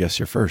 I guess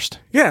your first.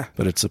 Yeah.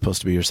 But it's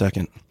supposed to be your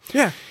second.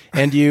 Yeah.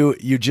 And you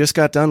just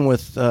got done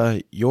with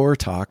your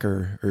talk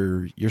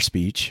or your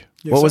speech.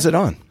 Yes, what was sir. it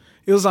on?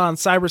 It was on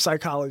cyber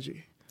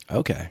psychology.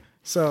 Okay.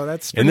 So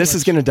that's and this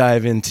is going to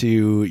dive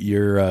into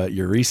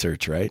your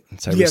research, right?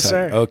 Yes,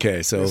 sir.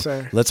 Okay, so Yes,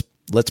 sir.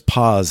 let's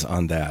pause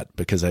on that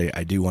because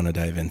I do want to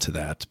dive into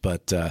that.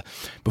 But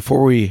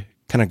before we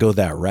kind of go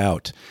that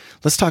route,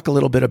 let's talk a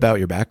little bit about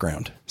your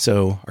background.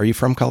 So, are you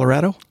from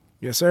Colorado?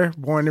 Yes, sir.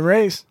 Born and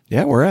raised.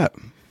 Yeah, where at?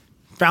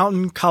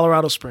 Fountain,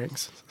 Colorado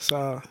Springs.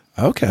 So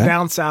Okay.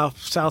 down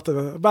south of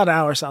about an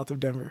hour south of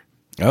Denver.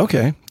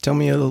 Okay. Tell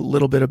me a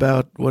little bit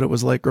about what it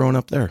was like growing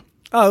up there.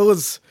 Oh,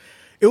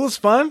 it was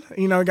fun.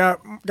 You know, got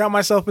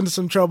myself into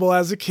some trouble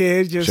as a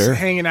kid, just Sure.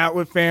 hanging out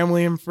with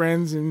family and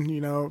friends,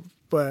 and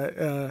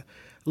but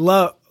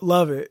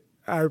love it.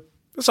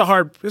 It's a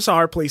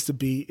hard place to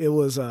be. It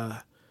was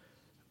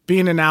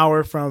being an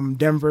hour from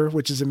Denver,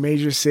 which is a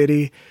major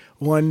city,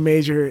 one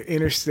major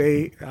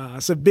interstate.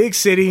 It's a big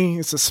city.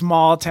 It's a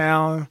small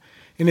town,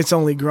 and it's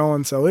only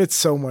growing. So it's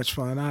so much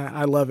fun.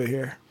 I love it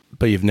here.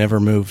 But you've never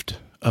moved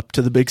up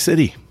to the big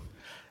city.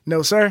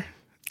 No, sir.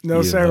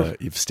 No, sir.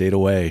 You've stayed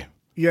away.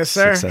 Yes,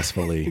 sir.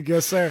 Successfully.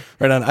 Yes, sir.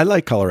 Right on. I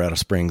like Colorado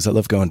Springs. I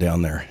love going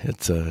down there.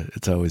 It's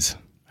always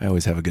I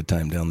always have a good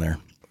time down there.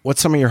 What's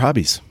some of your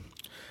hobbies?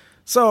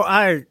 So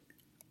I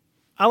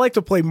like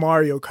to play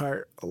Mario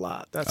Kart a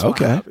lot. That's my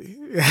hobby.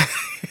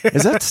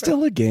 Is that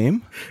still a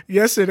game?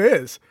 Yes, it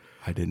is.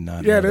 I did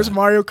not. Yeah, know there's that.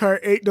 Mario Kart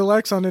 8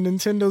 Deluxe on the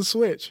Nintendo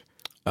Switch.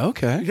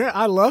 Okay. Yeah,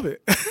 I love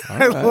it.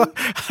 All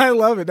I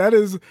love it. That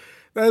is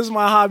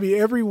my hobby.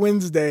 Every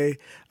Wednesday,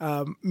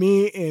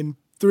 me and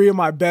three of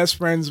my best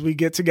friends, we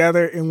get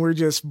together and we're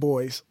just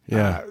boys.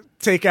 Yeah.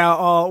 Take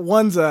out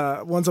one's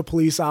a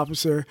police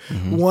officer,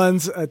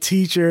 one's a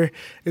teacher,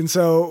 and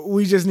so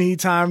we just need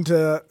time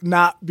to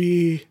not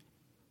be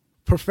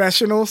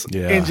professionals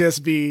and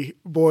just be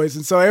boys.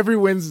 And so every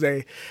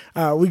Wednesday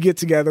we get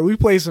together, we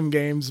play some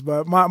games,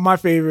 but my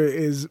favorite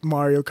is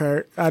Mario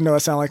Kart. I know I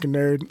sound like a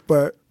nerd,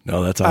 but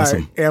no, that's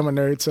awesome. I am a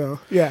nerd, so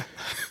yeah.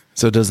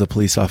 So does the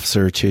police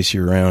officer chase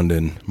you around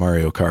in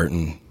Mario Kart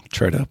and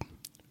try to,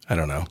 I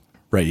don't know,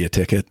 write you a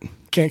ticket?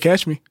 Can't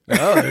catch me.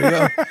 Oh, there you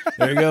go.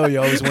 There you go. You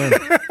always win.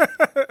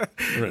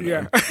 Right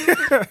Yeah.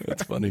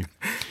 That's funny.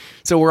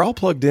 So we're all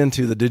plugged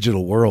into the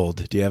digital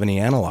world. Do you have any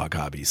analog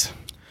hobbies?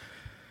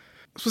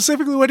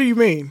 Specifically, what do you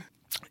mean?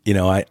 You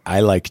know, I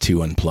like to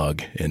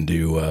unplug and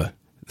do,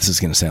 this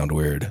is going to sound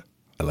weird.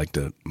 I like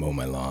to mow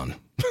my lawn.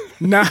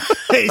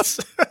 Nice.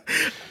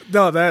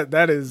 No,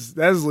 that is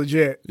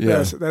legit.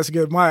 Yeah. That's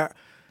good.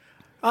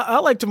 I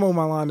like to mow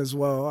my lawn as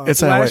well.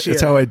 It's how I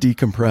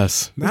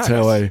decompress. Nice. It's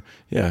how I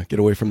get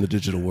away from the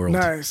digital world.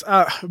 Nice.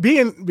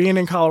 Being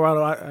in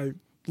Colorado, I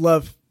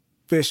love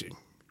fishing.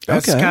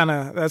 That's Okay. kind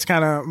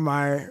of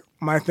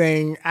my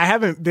thing. I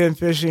haven't been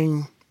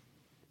fishing.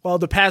 Well,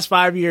 the past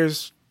 5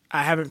 years,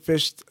 I haven't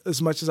fished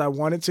as much as I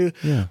wanted to.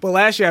 Yeah. But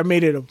last year, I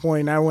made it a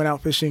point. I went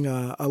out fishing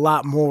a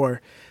lot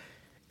more,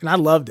 and I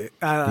loved it.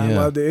 I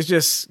loved it. It's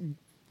just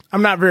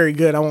I'm not very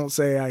good. I won't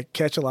say I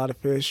catch a lot of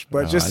fish,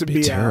 but just to I'd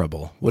be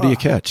terrible. out. What do you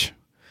catch?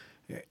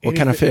 What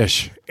kind of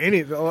fish?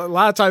 A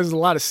lot of times, it's a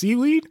lot of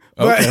seaweed.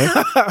 Okay.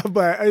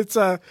 But it's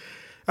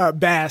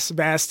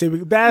bass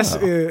typically.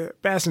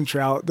 Bass and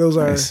trout. Those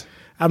are. Nice.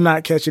 I'm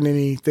not catching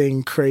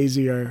anything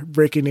crazy or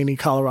breaking any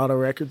Colorado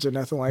records or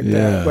nothing like Yeah.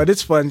 that. But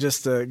it's fun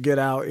just to get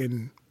out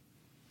and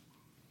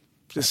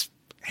just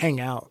hang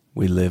out.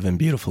 We live in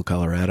beautiful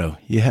Colorado.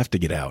 You have to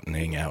get out and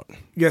hang out.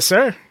 Yes,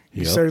 sir.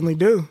 You Yep. certainly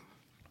do.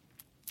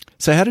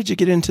 So how did you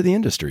get into the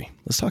industry?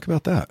 Let's talk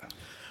about that.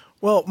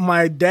 Well,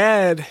 my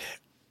dad,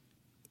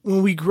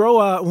 when we grew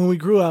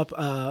up,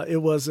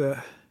 it was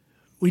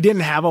we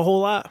didn't have a whole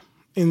lot.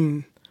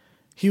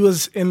 He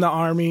was in the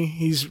Army.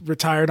 He's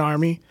retired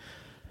Army.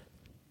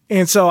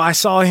 And so I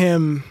saw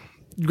him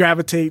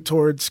gravitate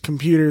towards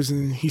computers,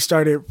 and he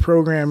started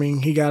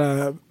programming. He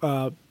got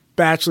a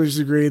bachelor's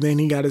degree, then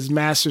he got his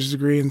master's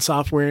degree in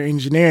software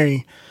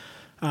engineering.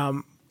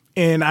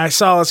 And I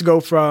saw us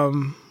go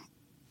from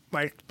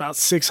like about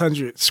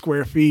 600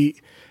 square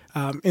feet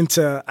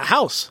into a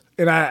house.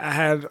 And I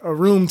had a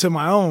room to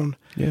my own.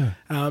 Yeah.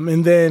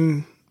 And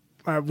then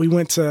we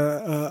went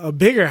to a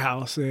bigger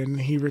house, and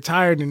he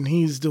retired, and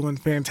he's doing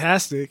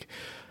fantastic.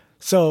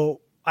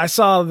 So I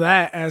saw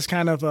that as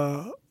kind of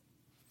a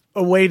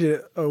way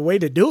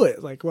to do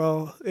it. Like,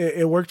 well,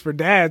 it worked for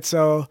Dad,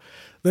 so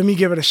let me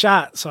give it a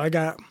shot. So I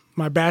got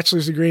my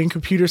bachelor's degree in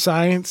computer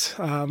science.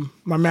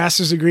 My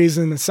master's degree is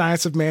in the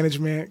science of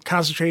management,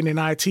 concentrating in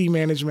IT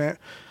management.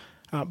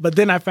 But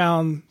then I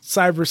found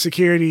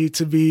cybersecurity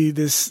to be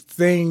this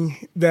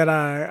thing that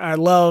I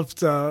loved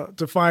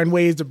to find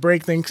ways to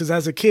break things. Because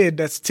as a kid,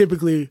 that's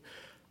typically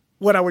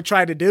what I would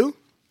try to do,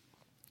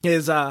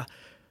 is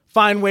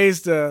find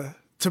ways to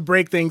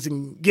break things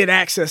and get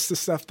access to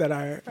stuff that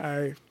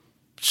I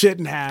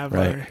shouldn't have,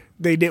 right, or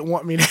they didn't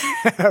want me to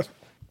have.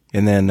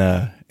 And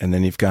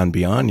then you've gone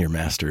beyond your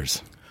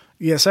master's.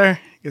 Yes, sir.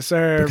 Yes,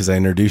 sir. Because I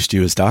introduced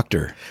you as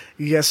doctor.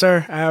 Yes,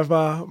 sir. I have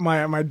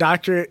my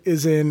doctorate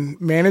is in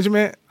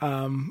management.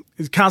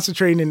 Is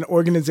concentrating in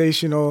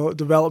organizational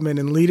development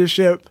and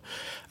leadership.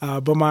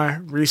 But my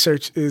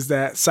research is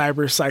that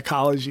cyber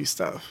psychology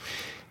stuff.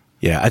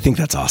 Yeah, I think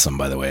that's awesome.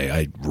 By the way,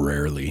 I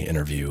rarely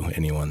interview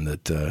anyone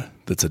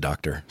that's a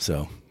doctor,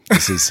 so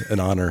this is an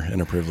honor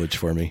and a privilege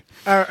for me.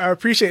 I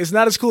appreciate it. It's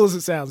not as cool as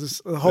it sounds.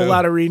 It's a whole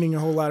lot of reading, a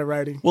whole lot of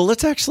writing. Well,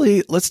 let's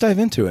dive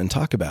into it and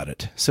talk about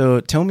it. So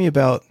tell me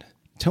about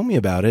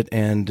it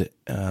and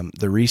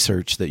the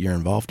research that you're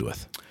involved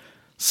with.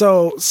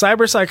 So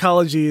cyber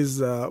psychology is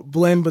a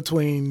blend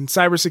between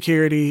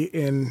cybersecurity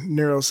and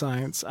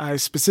neuroscience. I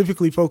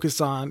specifically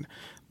focus on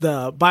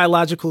the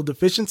biological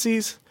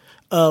deficiencies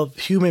of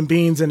human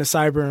beings in a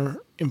cyber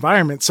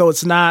environment. So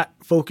it's not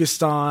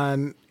focused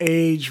on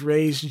age,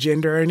 race,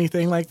 gender, or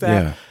anything like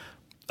that. Yeah.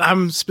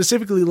 I'm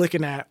specifically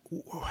looking at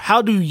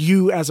how do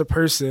you as a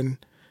person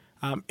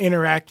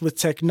interact with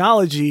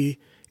technology,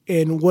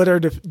 and what are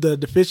the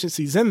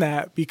deficiencies in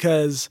that?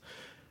 Because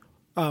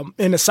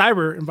in a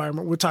cyber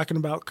environment, we're talking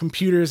about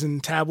computers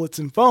and tablets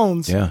and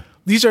phones. Yeah.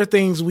 These are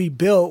things we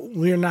built.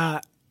 We're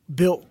not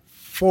built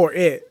for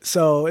it.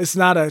 So it's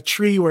not a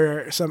tree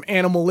where some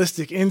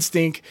animalistic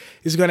instinct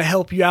is going to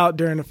help you out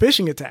during a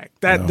phishing attack.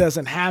 That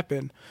doesn't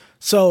happen.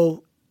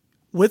 So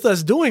with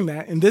us doing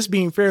that, and this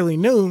being fairly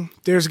new,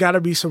 there's got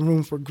to be some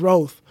room for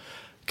growth.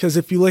 Because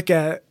if you look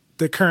at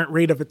the current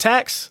rate of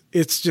attacks,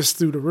 it's just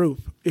through the roof.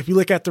 If you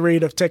look at the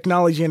rate of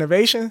technology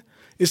innovation,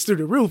 it's through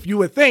the roof. You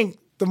would think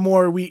the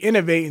more we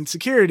innovate in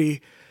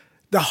security,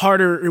 the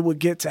harder it would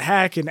get to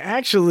hack. And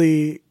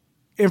actually,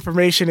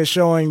 information is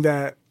showing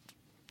that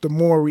the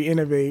more we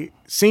innovate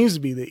seems to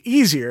be the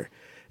easier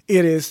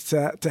it is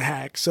to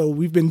hack. So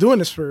we've been doing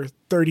this for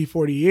 30,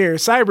 40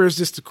 years. Cyber is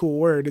just a cool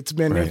word. It's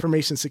been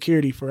information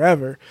security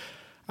forever.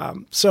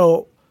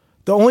 So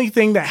the only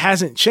thing that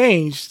hasn't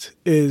changed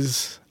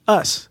is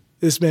us.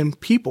 It's been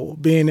people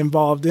being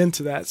involved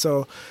into that.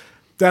 So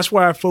that's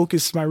where I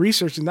focused my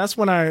research. And that's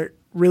when I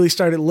really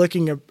started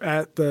looking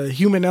at the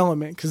human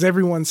element, because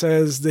everyone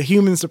says the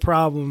human's the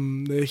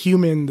problem, the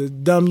human, the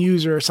dumb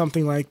user, or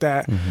something like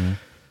that. Mm-hmm.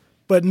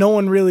 But no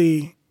one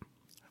really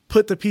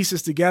put the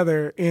pieces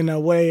together in a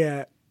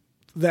way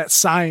that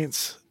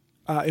science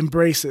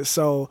embraces.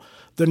 So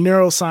the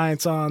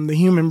neuroscience on the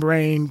human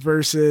brain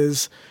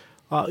versus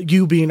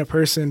you being a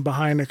person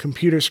behind a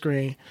computer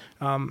screen.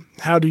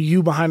 How do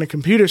you behind a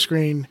computer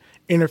screen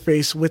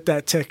interface with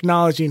that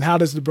technology, and how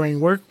does the brain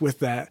work with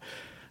that?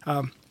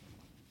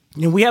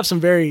 We have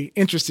some very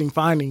interesting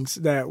findings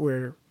that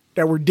we're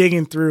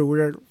digging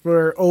through.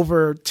 We're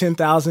over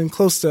 10,000,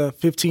 close to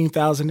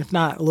 15,000, if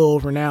not a little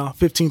over now,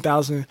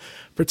 15,000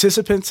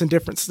 participants in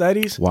different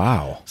studies.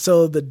 Wow.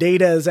 So the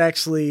data is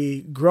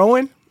actually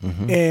growing,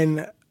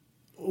 and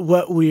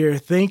what we're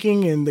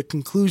thinking and the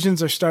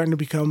conclusions are starting to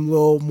become a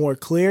little more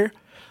clear.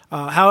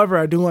 However,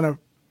 I do want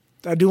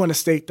to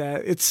state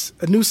that it's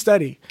a new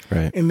study,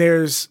 right? And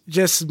there's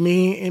just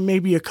me and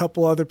maybe a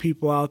couple other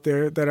people out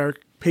there that are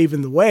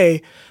paving the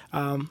way.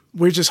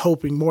 We're just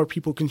hoping more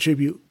people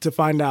contribute to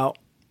find out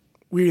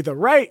we're either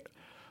right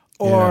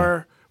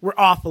or we're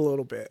off a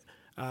little bit.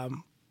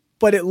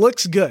 But it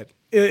looks good.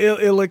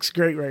 It looks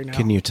great right now.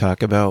 Can you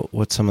talk about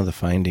what some of the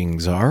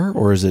findings are,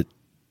 or is it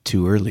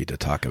too early to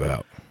talk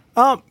about?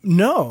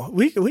 No,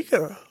 we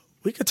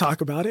could talk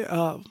about it.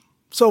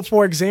 So,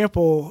 for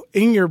example,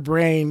 in your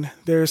brain,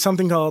 there's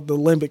something called the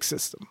limbic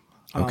system.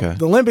 Okay.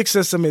 The limbic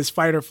system is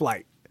fight or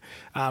flight.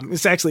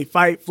 It's actually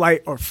fight,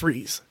 flight, or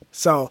freeze.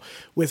 So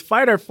with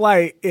fight or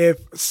flight, if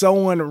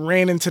someone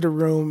ran into the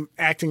room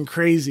acting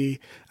crazy,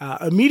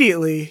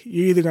 immediately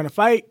you're either going to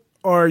fight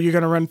or you're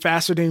going to run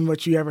faster than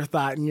what you ever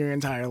thought in your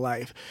entire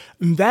life.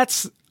 And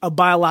that's a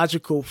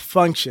biological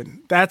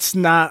function. That's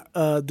not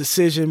a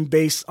decision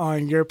based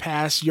on your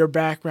past, your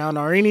background,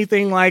 or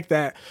anything like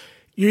that.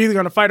 You're either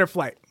going to fight or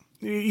flight.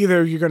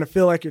 Either you're going to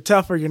feel like you're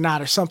tough or you're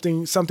not, or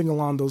something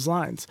along those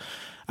lines.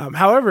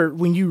 However,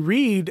 when you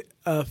read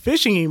a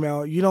phishing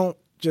email, you don't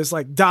just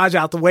like dodge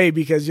out the way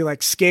because you're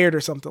like scared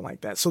or something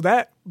like that. So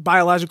that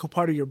biological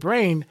part of your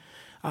brain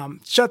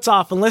shuts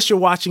off unless you're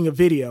watching a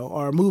video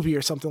or a movie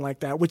or something like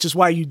that, which is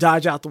why you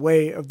dodge out the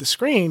way of the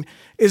screen,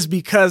 is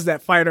because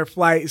that fight or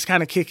flight is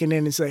kind of kicking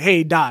in and say,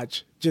 hey,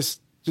 dodge, just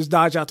Just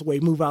dodge out the way,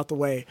 move out the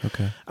way.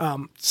 Okay.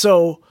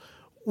 So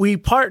we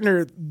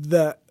partner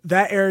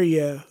that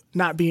area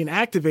not being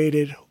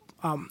activated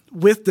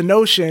with the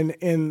notion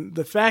and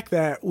the fact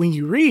that when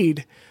you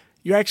read,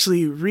 you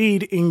actually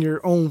read in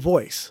your own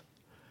voice.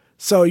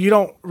 So you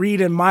don't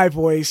read in my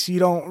voice. You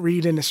don't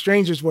read in a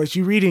stranger's voice.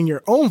 You read in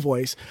your own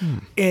voice.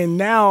 And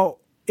now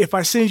if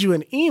I send you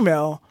an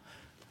email,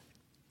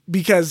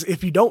 because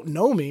if you don't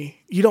know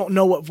me, you don't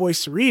know what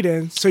voice to read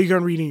in, so you're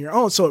going to read in your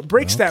own. So it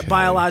breaks that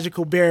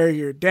biological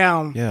barrier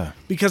down. Yeah.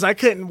 Because I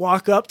couldn't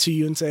walk up to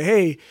you and say,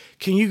 hey,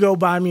 can you go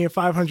buy me a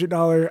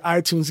 $500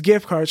 iTunes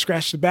gift card,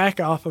 scratch the back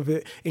off of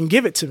it, and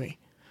give it to me?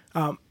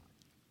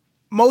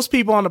 Most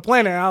people on the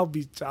planet,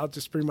 I'll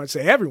just pretty much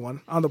say everyone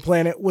on the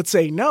planet would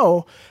say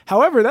no.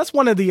 However, that's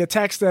one of the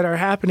attacks that are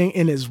happening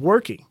and is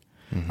working.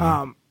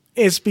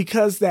 It's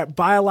because that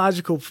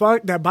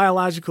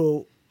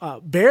biological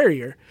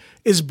barrier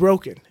is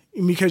broken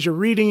because you're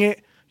reading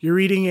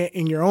it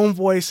in your own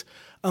voice,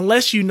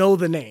 unless you know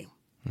the name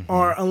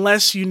or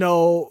unless you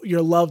know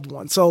your loved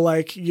one. So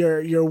like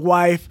your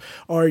wife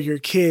or your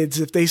kids,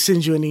 if they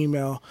send you an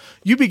email,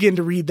 you begin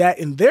to read that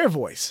in their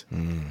voice,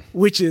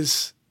 which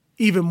is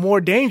even more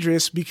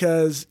dangerous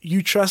because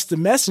you trust the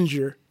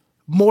messenger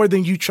more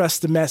than you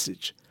trust the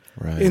message.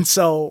 Right. And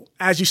so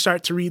as you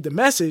start to read the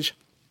message,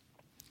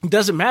 it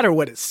doesn't matter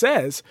what it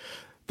says.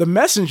 The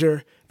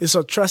messenger is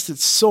a trusted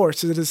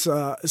source. It's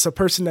a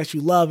person that you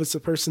love. It's a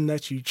person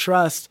that you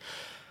trust.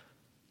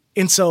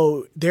 And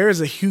so there is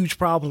a huge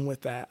problem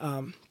with that.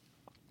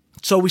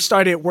 So we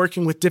started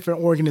working with different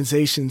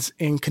organizations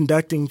and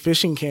conducting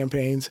phishing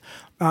campaigns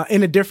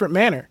in a different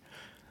manner.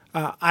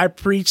 I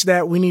preach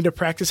that we need to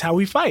practice how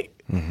we fight.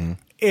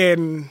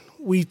 And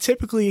we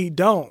typically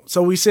don't.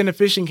 So we send a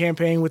phishing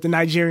campaign with the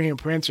Nigerian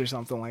prince or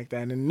something like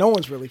that, and no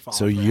one's really following.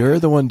 So you're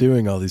the one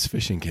doing all these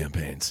phishing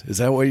campaigns. Is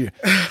that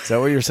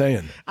what you're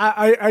saying?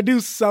 I do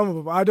some of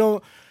them. I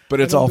don't. But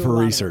it's all for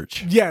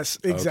research. Yes,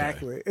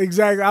 exactly.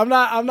 Exactly. I'm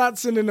not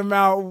sending them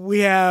out. We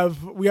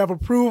have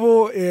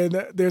approval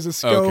and there's a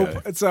scope. Okay.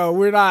 And so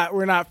we're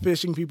not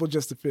phishing people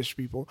just to fish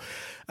people.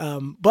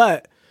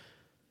 But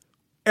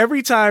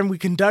every time we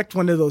conduct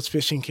one of those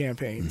phishing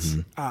campaigns,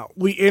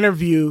 we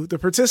interview the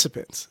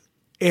participants,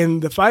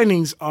 and the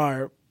findings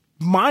are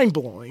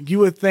mind-blowing. You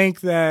would think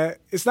that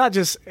it's not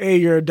just, hey,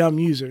 you're a dumb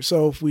user.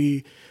 So if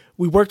we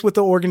worked with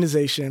the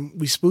organization,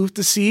 we spoofed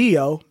the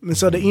CEO, and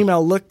so the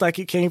email looked like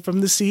it came from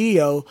the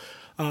CEO.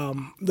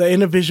 The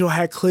individual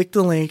had clicked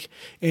the link,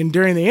 and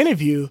during the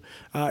interview,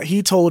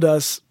 he told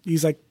us,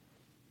 he's like,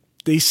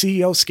 the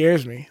CEO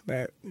scares me,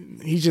 that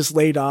he just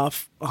laid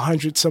off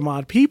 100 some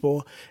odd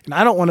people, and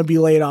I don't want to be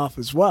laid off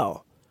as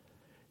well.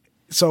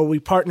 So we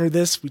partner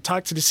this. We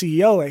talked to the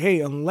CEO like,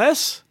 hey,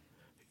 unless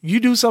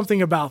you do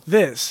something about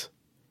this,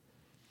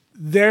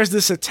 there's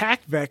this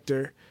attack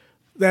vector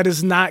that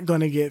is not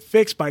going to get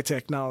fixed by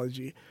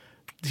technology.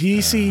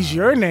 He sees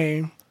your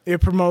name. It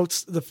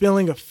promotes the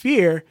feeling of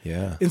fear.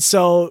 Yeah. And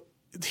so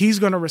he's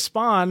going to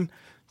respond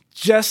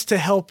just to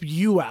help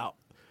you out,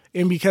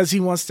 and because he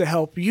wants to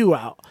help you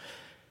out.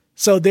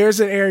 So there's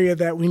an area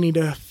that we need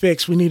to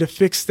fix. We need to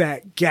fix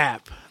that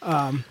gap.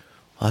 Well,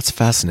 that's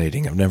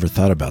fascinating. I've never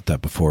thought about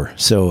that before.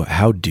 So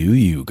how do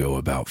you go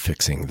about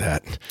fixing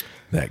that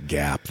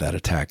gap, that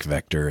attack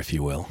vector, if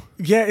you will?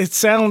 Yeah, it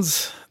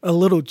sounds a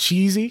little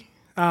cheesy,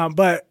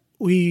 but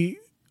we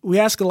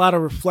ask a lot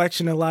of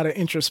reflection, a lot of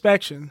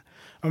introspection.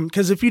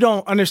 Because if you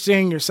don't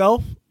understand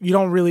yourself, you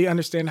don't really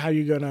understand how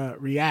you're going to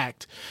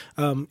react.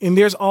 And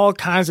there's all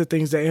kinds of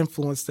things that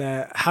influence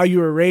that, how you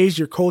were raised,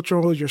 your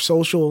cultural, your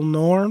social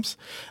norms.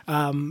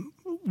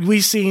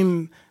 We've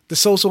seen the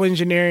social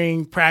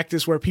engineering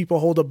practice where people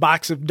hold a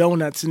box of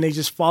donuts and they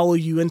just follow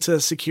you into a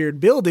secured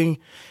building,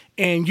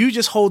 and you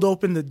just hold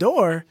open the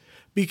door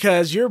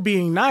because you're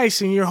being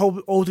nice and you're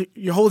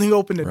holding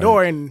open the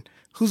door, and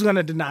who's going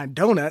to deny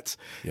donuts?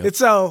 Yep. And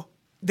so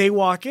they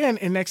walk in,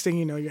 and next thing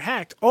you know, you're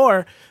hacked.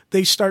 Or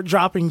they start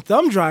dropping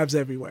thumb drives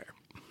everywhere.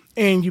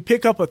 And you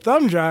pick up a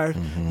thumb drive,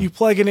 you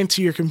plug it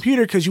into your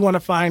computer because you want to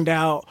find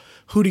out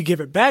who to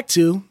give it back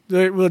to.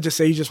 We'll just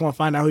say you just want to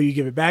find out who you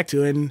give it back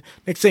to. And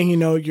next thing you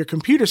know, your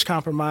computer's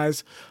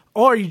compromised.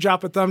 Or you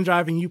drop a thumb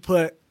drive and you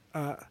put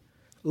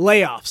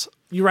layoffs.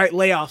 You write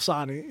layoffs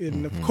on it.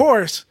 And of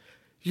course,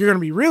 you're going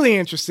to be really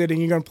interested, and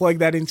you're going to plug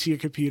that into your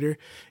computer,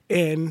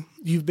 and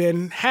you've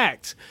been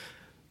hacked.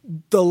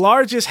 The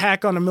largest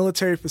hack on a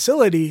military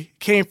facility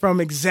came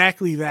from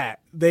exactly that.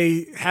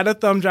 They had a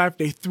thumb drive,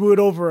 they threw it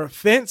over a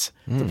fence,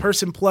 the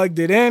person plugged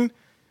it in,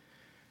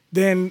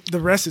 then the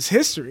rest is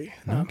history.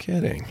 No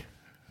kidding.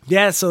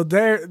 Yeah, so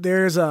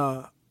there's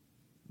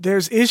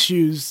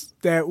issues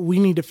that we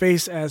need to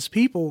face as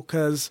people,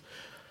 because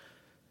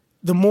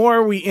the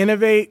more we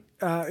innovate,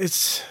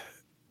 it's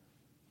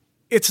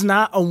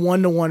not a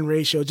 1-to-1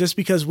 ratio. Just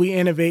because we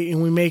innovate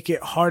and we make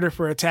it harder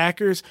for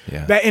attackers,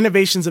 that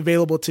innovation's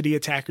available to the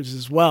attackers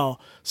as well.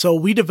 So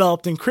we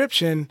developed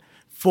encryption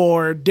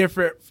for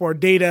data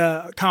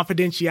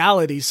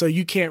confidentiality, so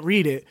you can't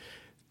read it.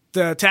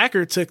 The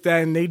attacker took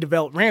that and they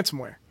developed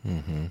ransomware.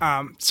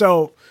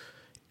 So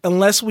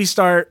unless we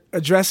start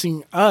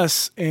addressing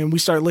us and we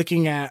start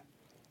looking at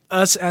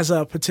us as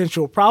a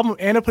potential problem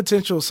and a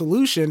potential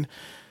solution,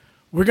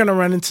 we're going to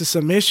run into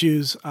some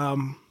issues.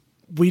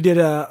 We did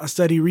a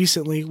study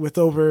recently with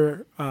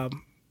over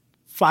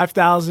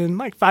 5,000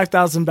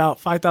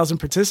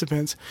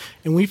 participants,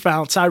 and we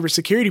found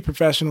cybersecurity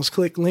professionals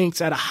click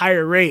links at a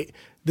higher rate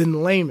than the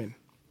layman.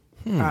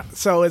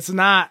 So it's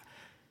not,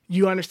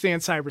 you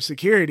understand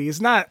cybersecurity.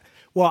 It's not,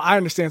 well, I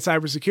understand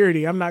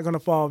cybersecurity, I'm not going to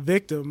fall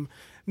victim.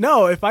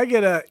 No, if I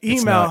get an email.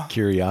 It's not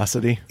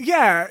curiosity.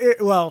 Yeah.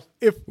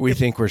 If we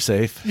think we're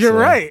safe. You're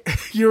right.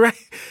 You're right.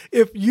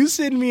 If you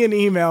send me an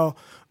email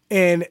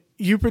and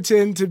you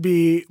pretend to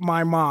be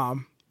my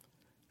mom,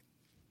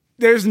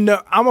 I'm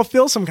going to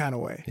feel some kind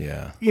of way.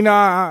 Yeah. You know,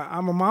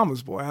 I'm a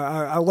mama's boy.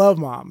 I love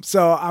mom.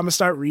 So I'm going to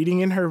start reading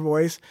in her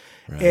voice.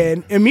 Right.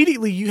 And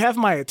immediately you have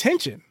my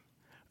attention.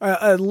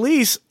 At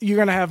least you're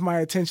going to have my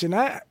attention.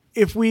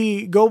 If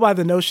we go by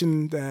the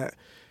notion that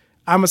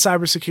I'm a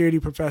cybersecurity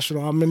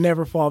professional, I'm going to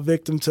never fall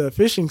victim to a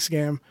phishing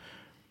scam,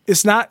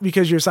 it's not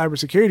because you're a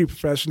cybersecurity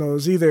professional.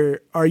 It's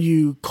either are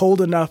you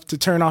cold enough to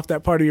turn off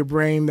that part of your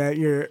brain that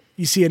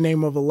you see a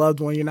name of a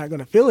loved one, you're not going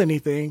to feel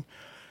anything,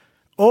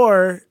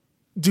 or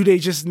do they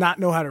just not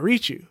know how to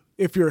reach you?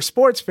 If you're a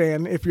sports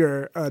fan, if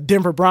you're a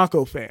Denver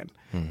Bronco fan,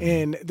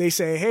 and they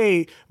say,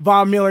 hey,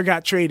 Von Miller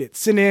got traded,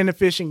 send in a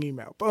phishing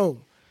email,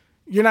 boom.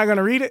 You're not going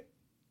to read it?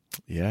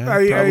 Yeah,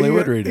 probably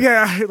would read it.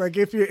 Yeah, like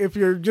if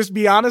you're just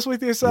be honest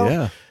with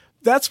yourself,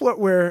 that's what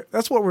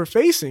we're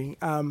facing.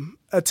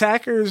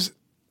 Attackers,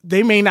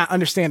 they may not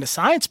understand the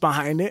science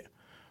behind it,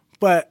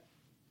 but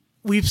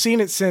we've seen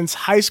it since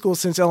high school,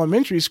 since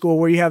elementary school,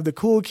 where you have the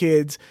cool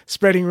kids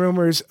spreading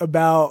rumors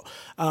about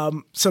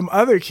some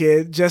other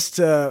kid just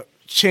to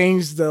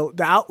change the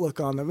outlook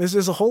on them.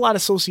 There's a whole lot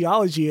of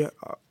sociology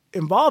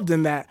involved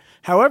in that.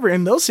 However,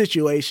 in those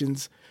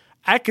situations,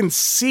 I can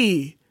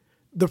see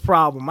the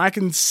problem. I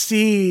can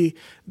see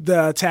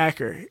the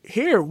attacker.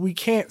 Here, we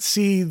can't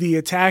see the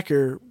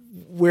attacker.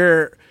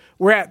 We're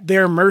at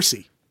their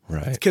mercy.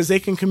 Right. Because they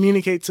can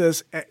communicate to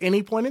us at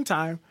any point in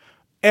time.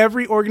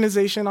 Every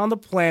organization on the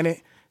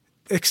planet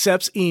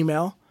accepts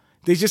email.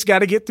 They just got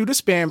to get through the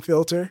spam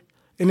filter.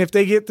 And if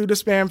they get through the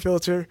spam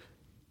filter,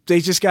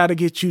 they just got to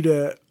get you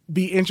to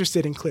be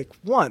interested and click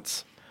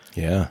once.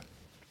 Yeah.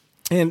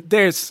 And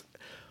there's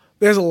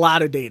a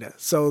lot of data.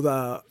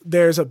 So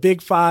there's a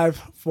big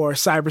 5 for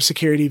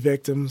cybersecurity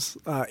victims.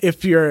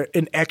 If you're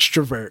an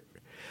extrovert,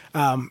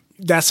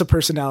 that's a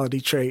personality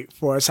trait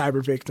for a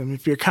cyber victim.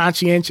 If you're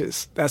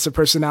conscientious, that's a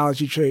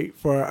personality trait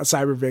for a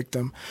cyber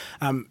victim.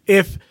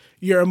 If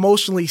you're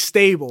emotionally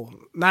stable,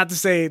 not to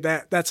say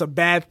that that's a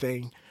bad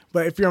thing,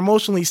 but if you're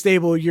emotionally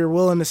stable, you're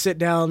willing to sit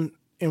down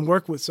and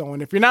work with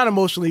someone. If you're not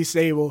emotionally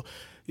stable,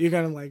 you're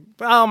going to like,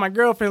 oh, my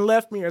girlfriend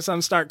left me or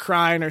something, start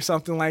crying or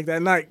something like that.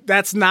 And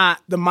that's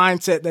not the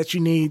mindset that you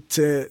need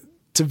to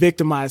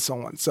victimize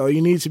someone. So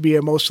you need to be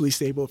emotionally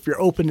stable. If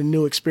you're open to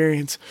new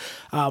experience,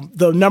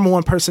 the number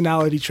one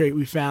personality trait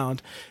we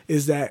found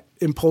is that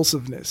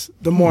impulsiveness.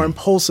 The more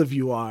impulsive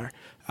you are,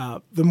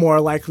 the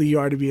more likely you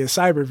are to be a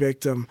cyber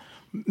victim.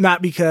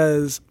 Not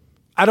because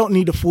I don't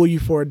need to fool you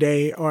for a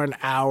day or an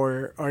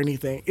hour or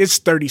anything. It's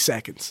 30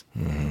 seconds.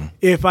 Mm-hmm.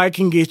 If I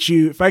get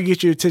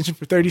your attention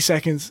for 30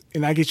 seconds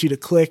and I get you to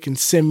click and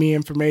send me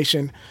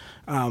information,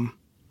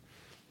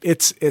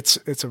 it's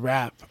a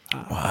wrap.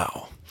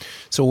 Wow.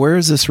 So where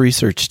is this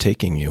research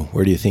taking you?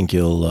 Where do you think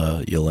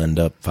you'll end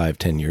up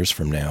 5-10 years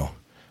from now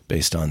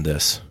based on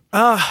this?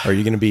 Are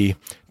you going to be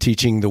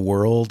teaching the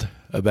world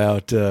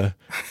about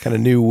kind of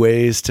new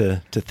ways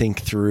to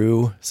think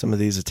through some of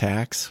these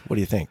attacks? What do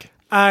you think?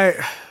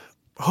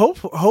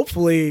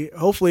 Hopefully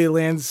it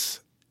lands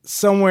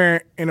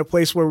somewhere in a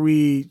place where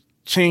we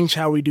change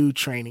how we do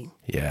training.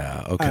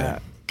 Yeah. Okay.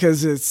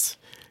 Because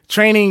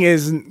training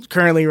is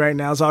currently right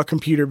now is all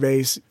computer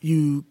based.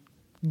 You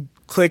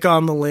click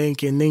on the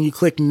link and then you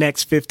click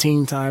next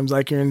 15 times,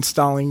 like you're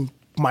installing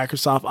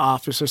Microsoft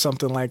Office or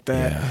something like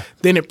that. Yeah.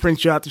 Then it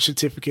prints you out the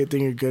certificate.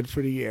 Then you're good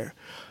for the year.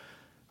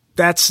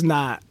 That's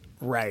not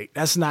right.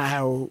 That's not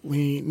how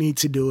we need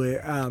to do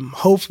it.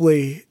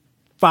 Hopefully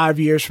 5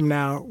 years from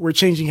now, we're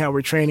changing how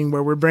we're training,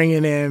 where we're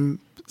bringing in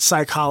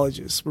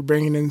psychologists, we're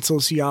bringing in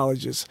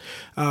sociologists,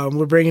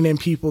 we're bringing in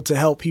people to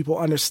help people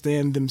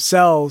understand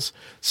themselves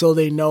so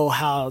they know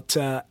how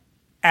to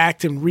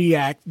act and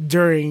react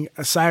during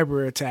a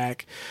cyber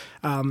attack.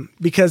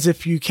 Because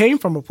if you came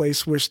from a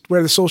place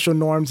where the social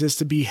norms is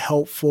to be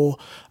helpful,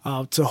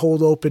 to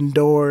hold open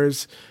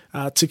doors,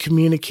 to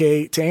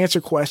communicate, to answer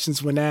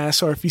questions when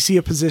asked, or if you see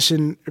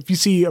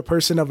a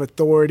person of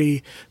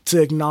authority,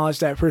 to acknowledge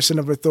that person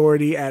of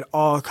authority at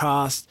all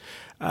costs,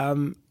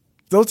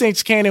 those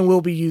things can and will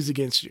be used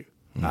against you.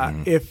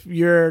 Mm-hmm. If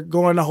you're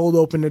going to hold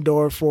open the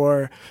door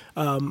for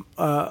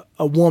a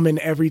woman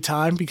every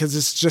time because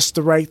it's just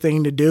the right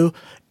thing to do,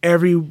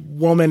 every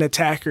woman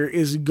attacker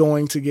is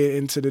going to get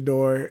into the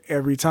door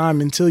every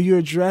time until you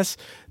address,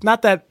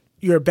 not that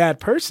you're a bad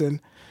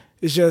person,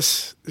 it's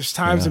just there's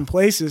times and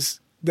places.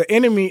 The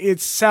enemy,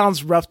 it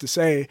sounds rough to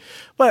say,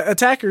 but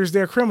attackers,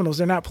 they're criminals.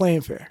 They're not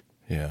playing fair.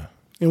 Yeah.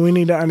 And we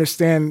need to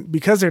understand,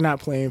 because they're not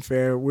playing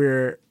fair,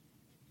 we're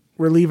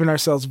leaving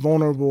ourselves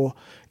vulnerable,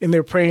 and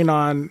they're preying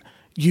on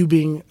you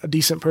being a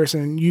decent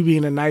person, you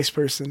being a nice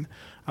person.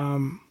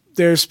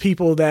 There's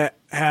people that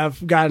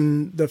have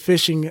gotten the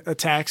phishing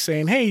attack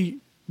saying, hey,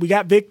 we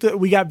got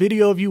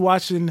video of you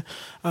watching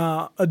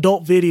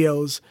adult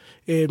videos,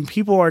 and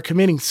people are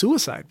committing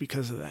suicide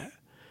because of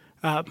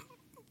that.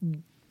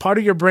 Part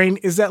of your brain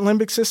is that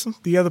limbic system.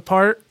 The other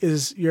part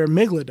is your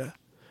amygdala.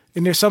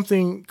 And there's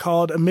something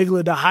called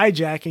amygdala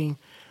hijacking,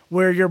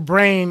 where your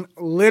brain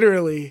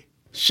literally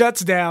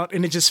shuts down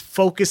and it just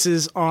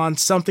focuses on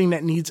something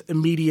that needs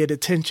immediate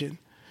attention.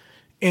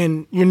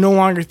 And you're no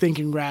longer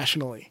thinking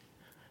rationally.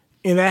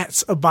 And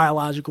that's a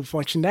biological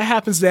function. That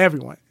happens to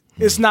everyone.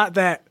 It's not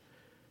that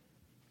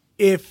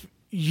if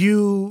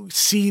you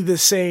see the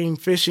same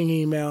phishing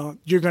email,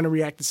 you're going to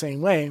react the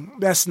same way.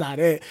 That's not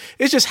it.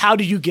 It's just, how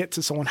do you get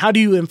to someone? How do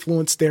you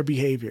influence their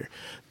behavior?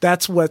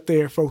 That's what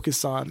they're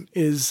focused on,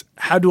 is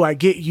how do I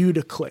get you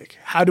to click?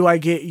 How do I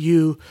get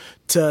you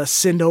to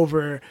send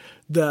over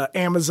the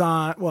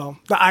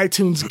the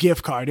iTunes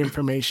gift card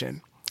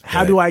information?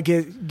 How do I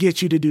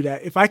get you to do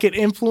that? If I could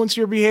influence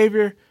your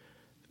behavior,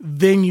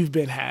 then you've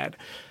been had.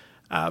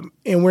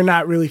 And we're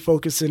not really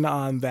focusing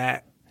on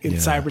that in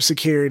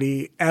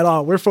cybersecurity at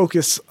all. We're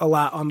focused a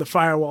lot on the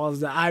firewalls,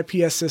 the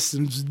IPS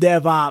systems,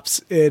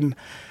 DevOps, and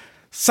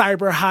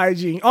cyber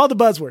hygiene, all the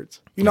buzzwords.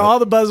 All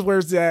the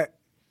buzzwords that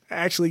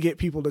actually get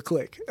people to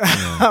click.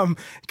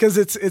 Because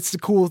it's the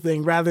cool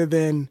thing, rather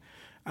than,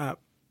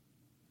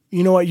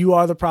 you know what, you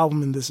are the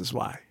problem and this is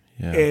why.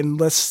 Yeah. And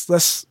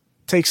let's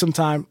take some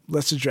time.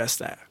 Let's address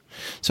that.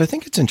 So I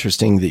think it's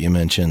interesting that you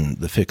mentioned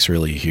the fix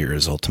really here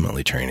is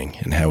ultimately training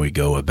and how we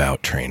go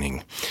about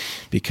training,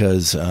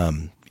 because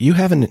you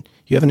have an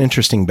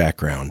interesting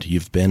background.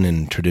 You've been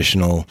in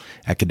traditional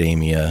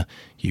academia.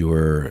 You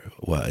were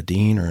a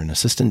dean or an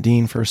assistant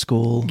dean for a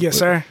school? Yes,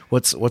 sir.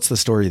 What's the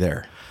story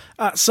there?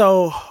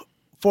 So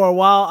for a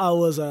while, I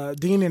was a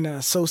dean and an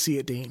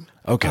associate dean.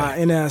 Okay.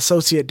 And an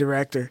associate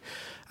director.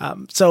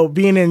 So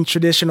being in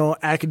traditional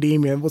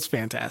academia was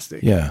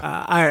fantastic. Yeah.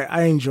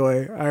 I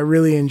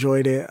really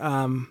enjoyed it.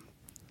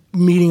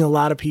 Meeting a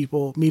lot of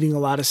people, meeting a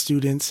lot of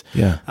students,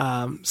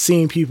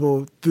 seeing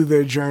people through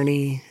their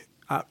journey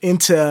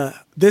into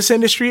this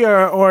industry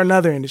or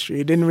another industry.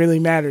 It didn't really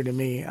matter to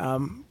me.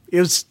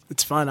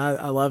 It's fun.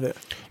 I love it.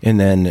 And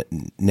then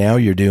now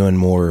you're doing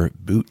more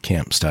boot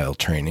camp style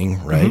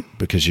training, right? Mm-hmm.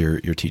 Because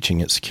you're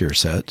teaching at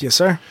SecureSet. Yes,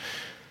 sir.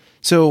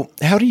 So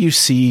how do you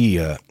see,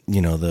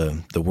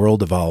 the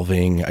world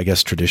evolving, I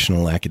guess,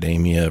 traditional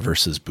academia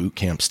versus boot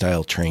camp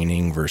style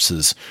training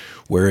versus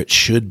where it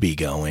should be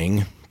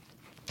going?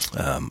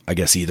 I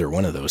guess either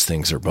one of those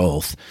things or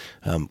both.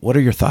 What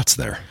are your thoughts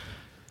there?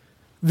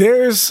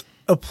 There's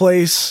a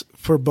place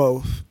for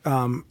both.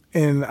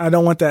 And I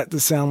don't want that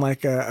to sound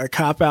like a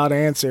cop-out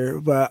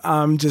answer, but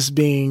I'm just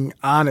being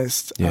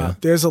honest. Yeah.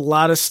 There's a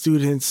lot of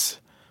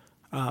students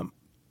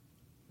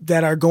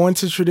that are going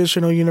to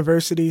traditional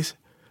universities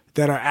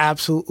that are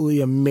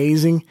absolutely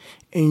amazing,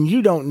 and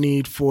you don't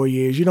need 4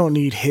 years. You don't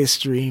need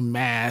history,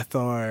 math,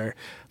 or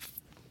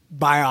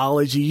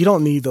biology. You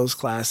don't need those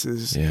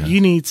classes. Yeah.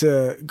 You need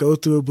to go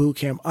through a boot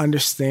camp,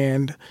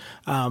 understand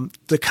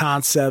the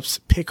concepts,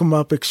 pick them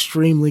up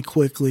extremely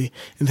quickly,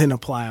 and then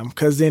apply them,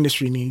 because the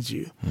industry needs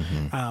you.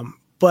 Mm-hmm.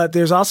 But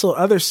there's also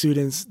other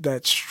students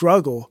that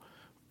struggle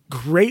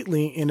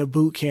greatly in a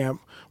boot camp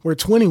where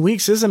 20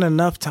 weeks isn't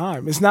enough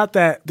time. It's not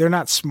that they're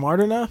not smart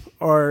enough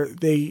or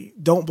they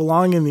don't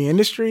belong in the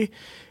industry.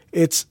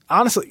 It's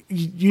honestly,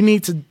 you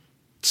need to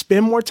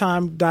spend more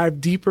time, dive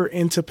deeper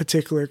into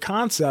particular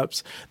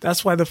concepts.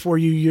 That's why the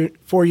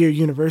four-year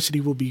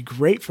university will be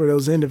great for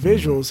those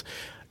individuals.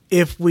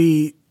 If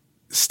we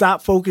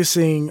stop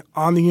focusing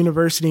on the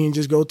university and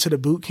just go to the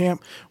boot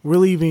camp, we're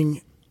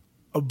leaving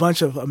a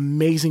bunch of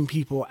amazing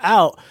people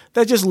out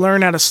that just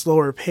learn at a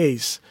slower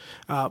pace.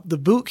 The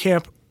boot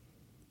camp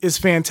is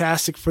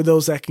fantastic for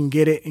those that can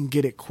get it and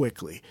get it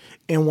quickly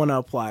and want to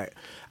apply it.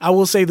 I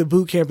will say the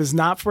boot camp is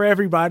not for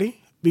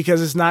everybody,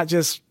 because it's not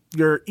just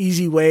your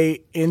easy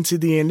way into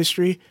the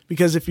industry,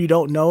 because if you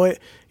don't know it,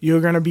 you're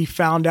going to be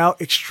found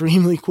out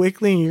extremely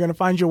quickly and you're going to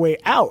find your way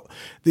out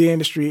the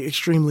industry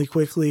extremely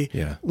quickly.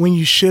 Yeah. When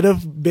you should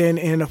have been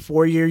in a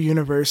 4-year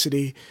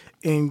university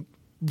and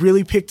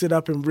really picked it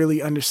up and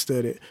really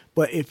understood it.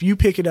 But if you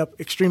pick it up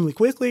extremely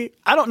quickly,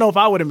 I don't know if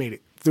I would have made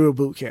it through a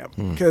boot camp,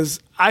 because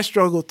I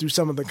struggled through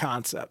some of the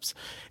concepts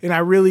and I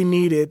really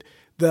needed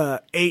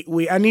the 8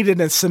 week. I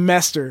needed a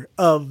semester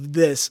of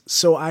this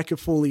so I could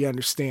fully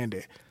understand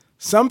it.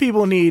 Some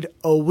people need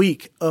a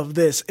week of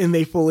this and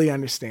they fully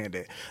understand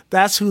it.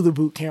 That's who the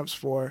boot camp's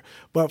for.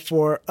 But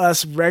for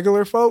us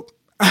regular folk,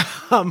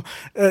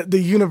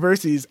 the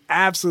university is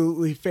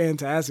absolutely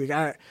fantastic.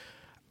 I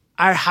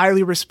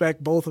highly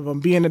respect both of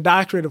them. Being a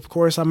doctorate, of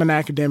course, I'm an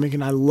academic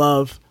and I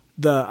love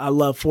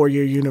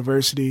 4-year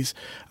universities.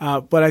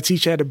 But I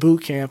teach at a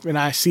boot camp and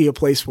I see a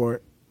place for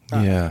it.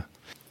 Yeah.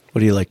 What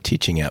do you like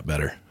teaching at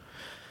better?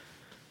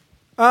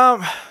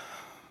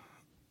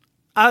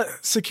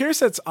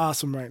 SecureSet's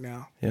awesome right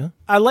now. Yeah.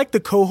 I like the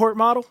cohort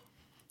model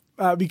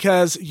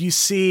because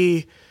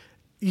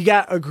you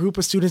got a group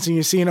of students and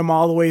you're seeing them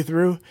all the way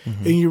through,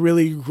 and you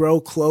really grow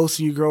close.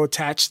 You grow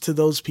attached to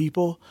those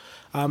people.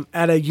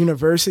 At a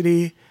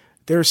university,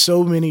 there's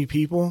so many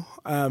people.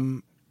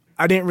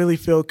 I didn't really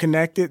feel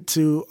connected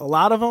to a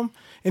lot of them.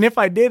 And if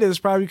I did, it's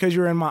probably because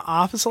you were in my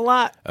office a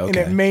lot, and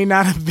it may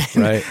not have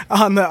been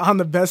on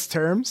the best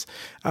terms.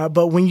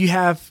 But when you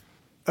have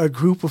a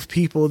group of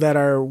people that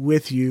are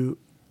with you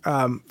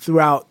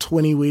throughout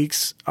 20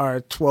 weeks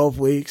or 12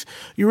 weeks,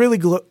 you really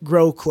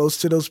grow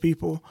close to those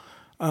people.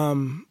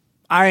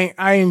 I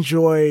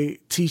enjoy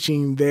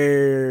teaching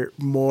there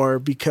more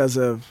because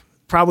of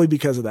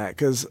that,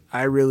 because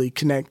I really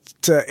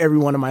connect to every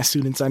one of my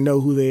students. I know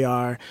who they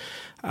are.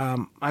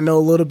 I know a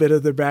little bit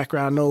of their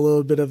background, know a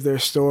little bit of their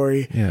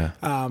story. Yeah.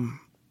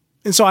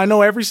 And so I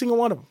know every single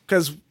one of them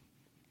because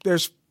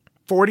there's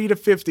 40 to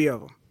 50 of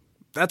them.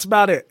 That's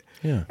about it.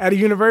 Yeah. At a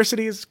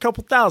university, it's a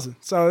couple thousand.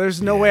 So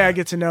there's no way I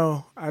get to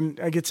know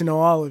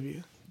all of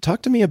you.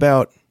 Talk to me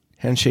about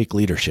Handshake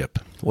Leadership.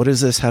 What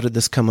is this? How did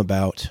this come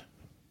about?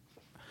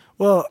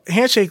 Well,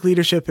 Handshake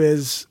Leadership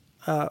is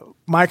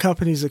my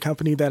company is a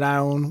company that I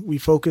own. We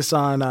focus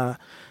on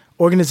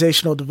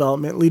organizational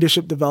development,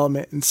 leadership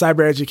development, and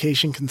cyber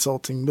education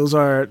consulting. Those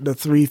are the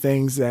three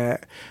things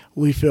that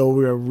we feel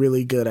we're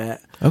really good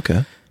at.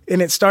 Okay.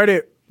 And it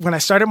started when I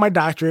started my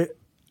doctorate.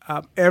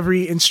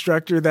 Every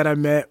instructor that I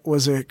met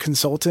was a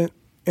consultant,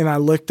 and I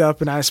looked up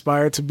and I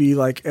aspired to be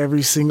like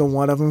every single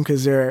one of them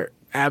because they're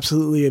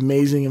absolutely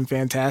amazing and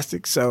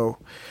fantastic. So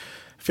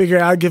I figured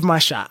I'd give my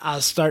shot.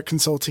 I'll start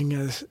consulting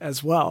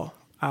as well.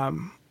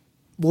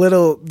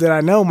 Little did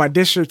I know,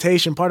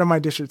 part of my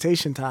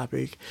dissertation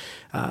topic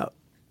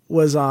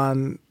was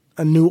on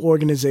a new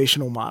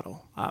organizational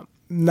model.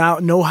 Now,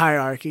 no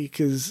hierarchy,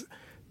 because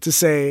to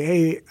say,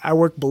 hey, I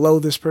work below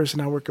this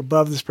person, I work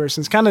above this person,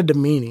 it's kind of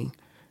demeaning.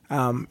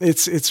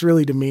 It's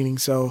really demeaning.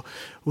 So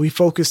we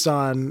focused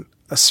on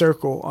a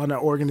circle on an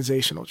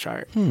organizational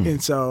chart.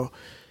 And so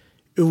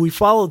if we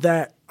follow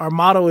that, our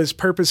motto is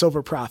purpose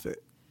over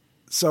profit.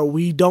 So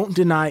we don't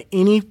deny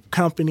any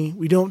company,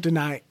 we don't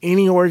deny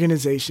any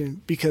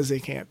organization because they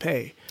can't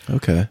pay.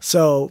 Okay.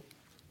 So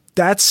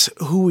that's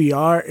who we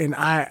are, and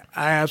I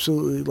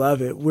absolutely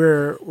love it.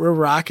 We're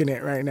rocking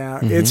it right now.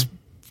 It's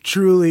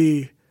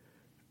truly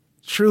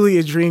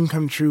a dream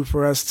come true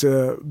for us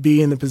to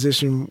be in the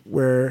position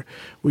where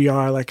we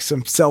are. Like,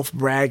 some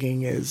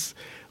self-bragging is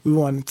we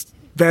won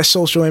Best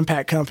Social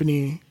Impact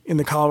Company in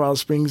the Colorado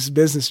Springs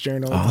Business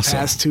Journal the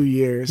past 2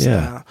 years.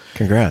 Yeah.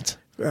 Congrats.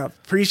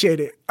 Appreciate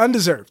it.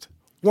 Undeserved.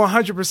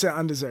 100%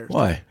 undeserved.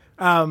 Why?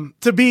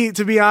 To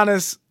be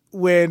honest,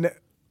 when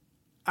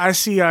I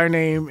see our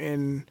name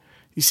and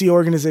you see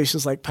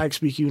organizations like Pikes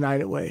Peak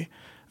United Way,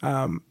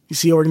 you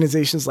see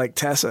organizations like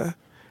Tessa,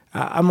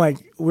 I'm like,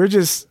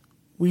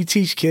 we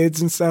teach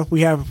kids and stuff.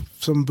 We have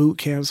some boot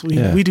camps.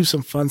 We do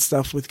some fun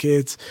stuff with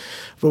kids,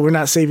 but we're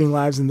not saving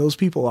lives, and those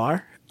people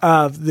are.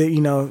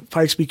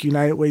 Pikes Peak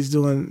United Way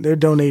they're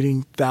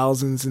donating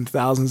thousands and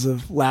thousands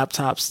of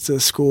laptops to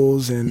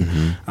schools,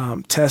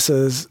 and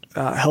Tessa's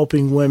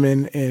helping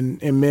women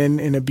and men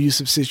in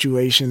abusive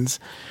situations.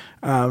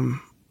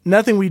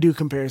 Nothing we do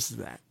compares to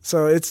that.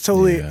 So it's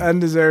totally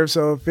undeserved.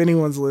 So if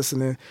anyone's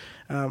listening,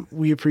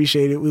 we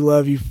appreciate it. We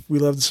love you. We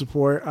love the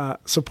support.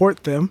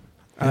 Support them.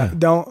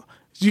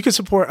 You can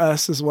support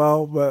us as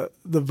well, but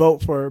the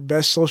vote for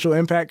Best Social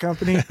Impact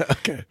Company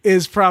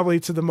is probably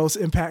to the most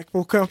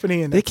impactful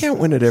company. And they can't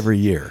win it every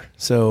year,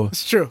 so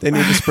it's true. They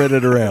need to spread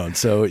it around.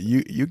 So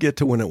you get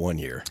to win it one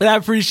year. I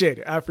appreciate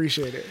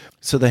it.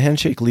 So the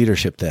Handshake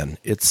Leadership, then,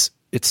 it's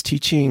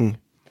teaching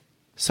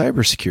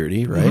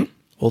cybersecurity, right?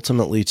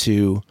 Ultimately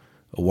to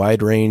a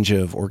wide range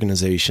of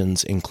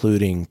organizations,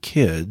 including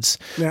kids.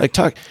 Yeah.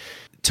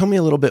 Tell me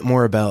a little bit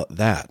more about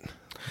that.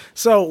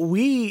 So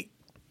we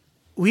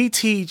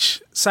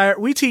teach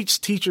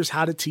teachers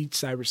how to teach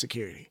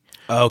cybersecurity.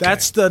 Okay.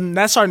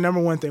 That's our number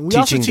one thing. We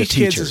also teach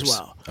kids as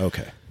well.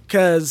 Okay.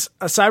 Because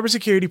a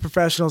cybersecurity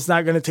professional is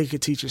not going to take a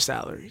teacher's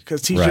salary,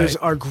 because teachers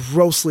are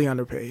grossly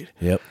underpaid.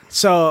 Yep.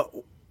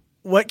 So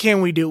what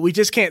can we do? We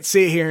just can't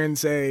sit here and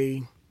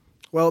say,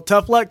 well,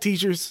 tough luck,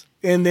 teachers.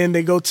 And then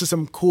they go to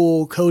some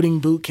cool coding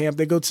boot camp.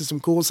 They go to some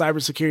cool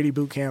cybersecurity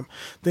boot camp.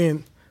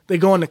 Then they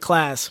go into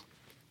class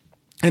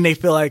and they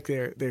feel like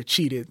they're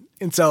cheated.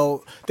 And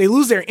so they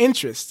lose their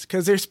interest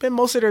because they spend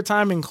most of their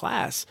time in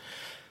class.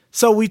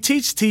 So we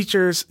teach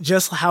teachers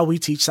just how we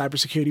teach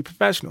cybersecurity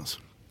professionals.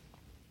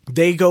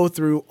 They go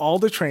through all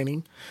the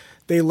training.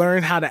 They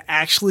learn how to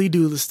actually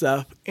do the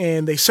stuff,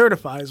 and they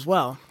certify as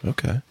well.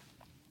 Okay.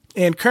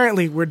 And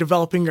currently we're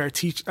developing our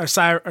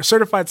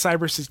certified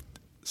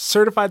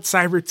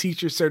cyber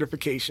teacher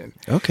certification.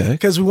 Okay.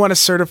 Because we want to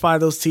certify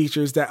those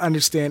teachers that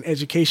understand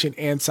education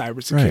and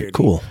cybersecurity. Right,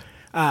 cool.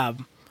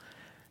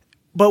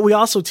 But we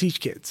also teach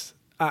kids.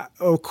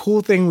 a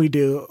cool thing we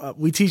do,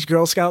 we teach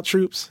Girl Scout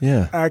troops.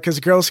 Yeah. Because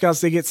Girl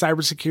Scouts, they get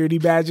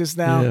cybersecurity badges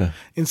now. Yeah.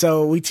 And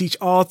so we teach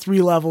all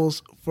 3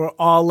 levels for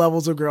all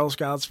levels of Girl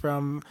Scouts,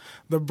 from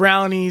the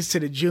brownies to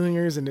the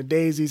juniors and the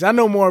daisies. I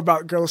know more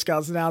about Girl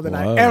Scouts now than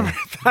I ever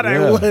thought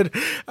I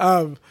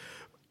would.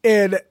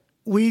 And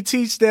we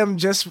teach them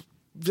just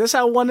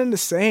how one and the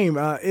same.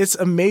 It's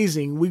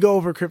amazing. We go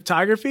over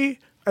cryptography.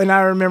 And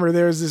I remember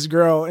there was this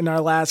girl in our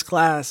last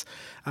class.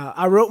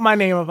 I wrote my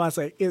name up. I was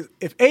like,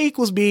 if A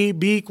equals B,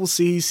 B equals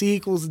C, C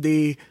equals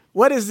D,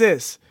 what is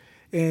this?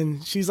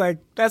 And she's like,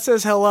 that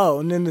says hello.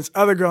 And then this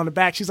other girl in the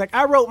back, she's like,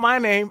 I wrote my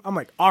name. I'm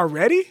like,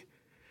 already?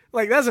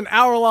 Like, that's an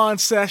hour-long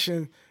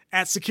session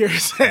at Secure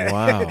Set.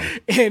 Wow.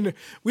 And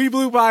we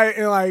blew by it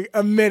in like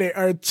a minute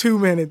or 2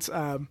 minutes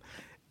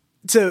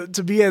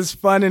to be as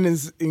fun and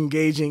as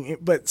engaging,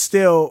 but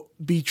still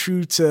be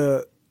true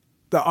to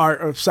the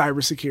art of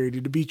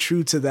cybersecurity, to be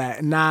true to that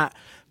and not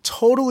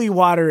totally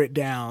water it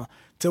down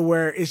to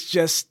where it's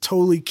just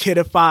totally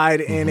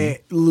kidified and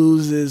it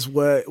loses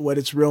what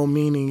its real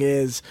meaning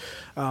is.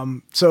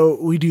 So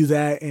we do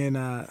that,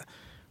 and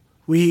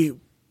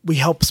we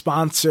help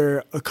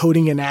sponsor a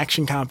coding in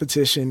action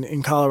competition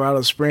in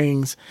Colorado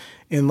Springs.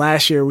 And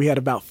last year we had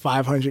about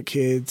 500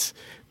 kids.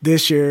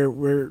 This year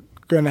we're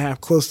going to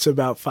have close to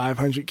about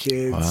 500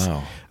 kids.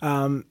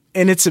 Wow.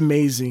 And it's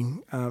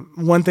amazing.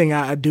 One thing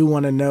I do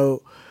want to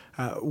note,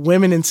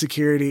 women in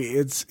security,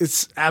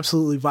 it's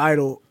absolutely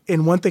vital.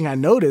 And one thing I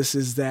notice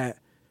is that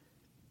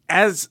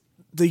as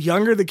the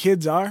younger the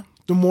kids are,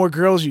 the more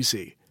girls you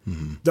see.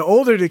 Mm-hmm. The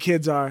older the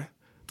kids are,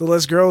 the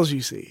less girls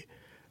you see.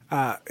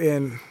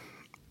 And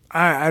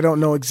I don't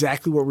know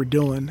exactly what we're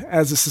doing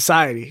as a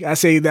society. I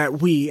say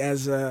that we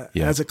as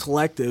a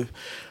collective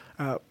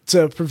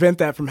to prevent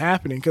that from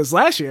happening. Because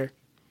last year,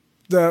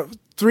 the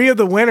 3 of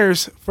the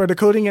winners for the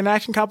coding in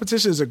action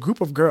competition is a group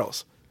of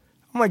girls.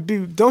 I'm like,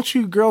 dude, don't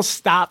you girls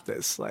stop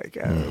this? Like,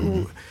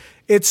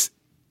 it's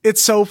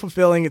so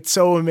fulfilling. It's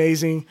so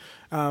amazing.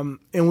 And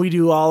we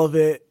do all of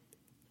it.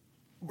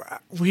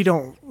 We're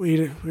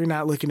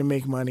not looking to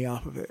make money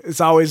off of it. It's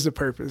always the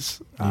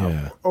purpose.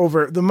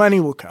 Over the money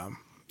will come.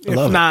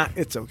 If not,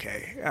 it's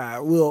okay.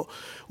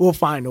 We'll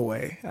find a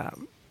way.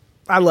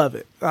 I love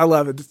it.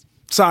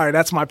 Sorry,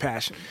 that's my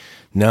passion.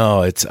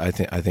 No, I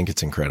think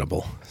it's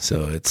incredible.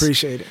 So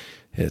appreciate it.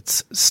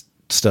 It's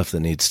stuff that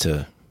needs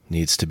to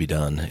be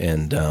done,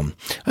 and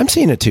I'm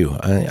seeing it too.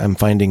 I'm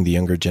finding the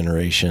younger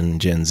generation,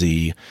 Gen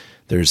Z.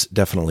 There's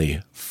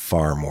definitely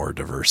far more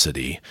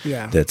diversity.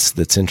 Yeah.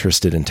 That's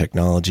interested in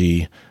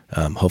technology,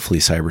 hopefully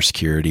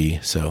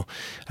cybersecurity. So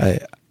I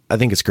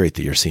think it's great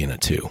that you're seeing it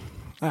too.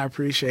 I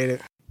appreciate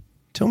it.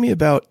 Tell me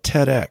about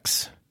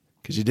TEDx,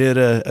 because you did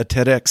a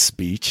TEDx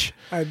speech.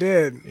 I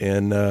did.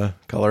 In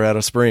Colorado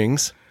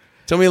Springs.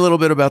 Tell me a little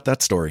bit about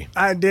that story.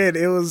 I did.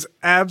 It was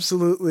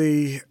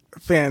absolutely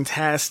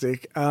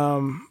fantastic.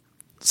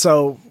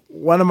 So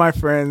one of my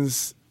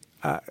friends,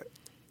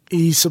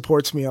 he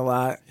supports me a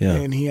lot,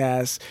 and he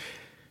asked,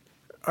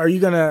 are you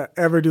going to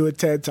ever do a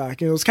TED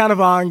Talk? And it was kind of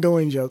an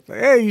ongoing joke. Like,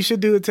 hey, you should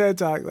do a TED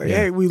Talk. Like,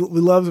 hey, we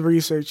love the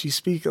research. You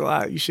speak a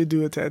lot. You should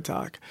do a TED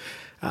Talk.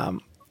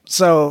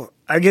 So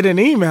I get an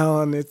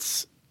email, and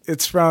it's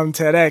from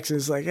TEDx.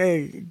 It's like,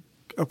 hey,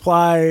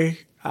 apply,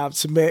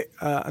 submit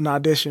an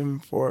audition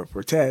for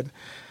TED.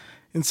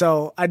 And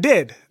so I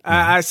did.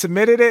 I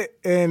submitted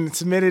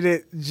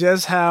it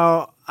just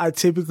how I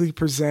typically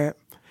present,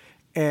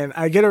 and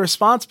I get a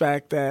response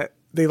back that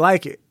they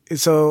like it. And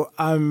so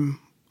I'm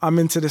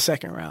into the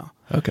second round.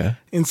 Okay.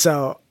 And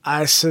so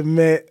I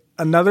submit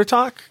another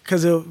talk,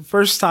 because the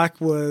first talk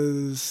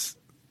was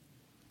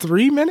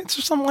 3 minutes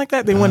or something like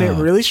that. They went it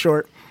really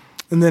short.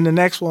 And then the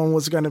next one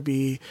was going to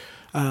be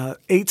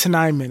 8 to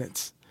 9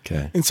 minutes.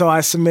 Okay. And so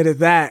I submitted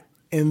that,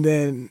 and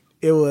then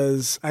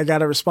I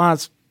got a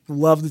response.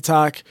 Love the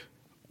talk,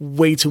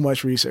 way too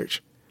much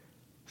research.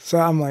 So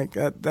I'm like,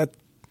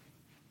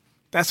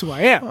 that's who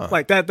I am. Huh.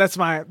 Like that's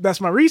my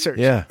research.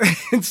 Yeah.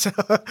 and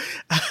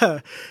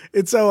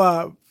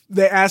so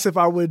they asked if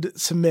I would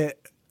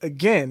submit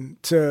again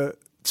to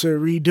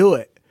redo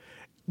it,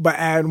 but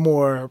add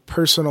more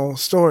personal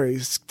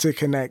stories to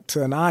connect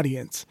to an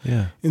audience.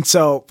 Yeah. And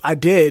so I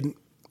did,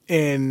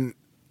 and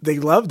they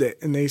loved it,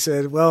 and they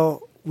said,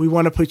 well, we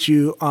want to put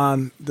you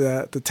on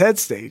the TED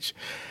stage.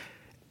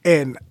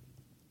 And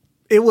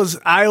it was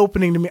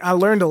eye-opening to me. I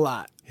learned a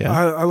lot. Yeah.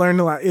 I learned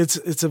a lot. It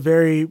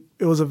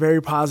was a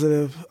very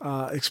positive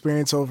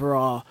experience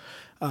overall.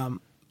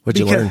 What'd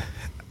you learn?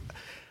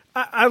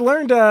 I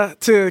learned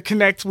to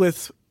connect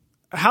with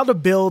how to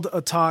build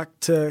a talk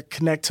to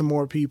connect to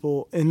more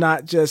people and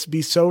not just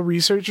be so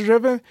research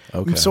driven,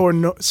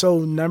 so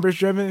numbers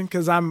driven.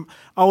 Because I'm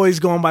always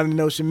going by the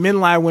notion: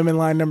 men lie, women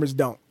lie, numbers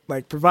don't.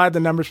 Like, provide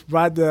the numbers,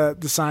 provide the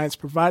science,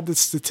 provide the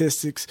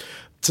statistics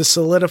to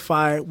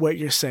solidify what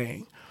you're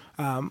saying.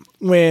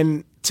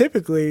 When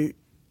typically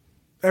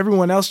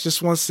everyone else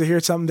just wants to hear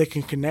something they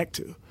can connect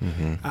to.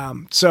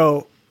 Mm-hmm.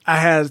 So I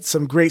had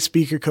some great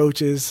speaker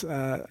coaches.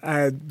 I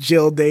had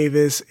Jill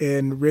Davis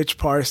and Rich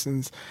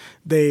Parsons.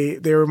 They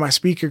were my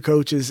speaker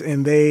coaches,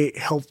 and they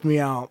helped me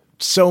out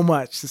so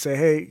much to say,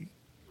 hey,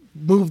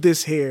 move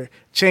this here,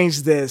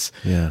 change this.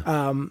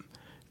 Yeah.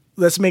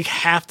 Let's make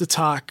half the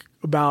talk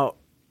about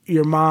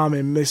your mom,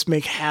 and let's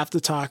make half the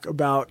talk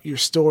about your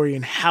story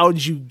and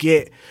how'd you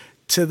get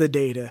to the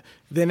data.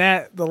 Then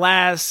at the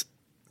last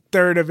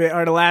third of it,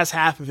 or the last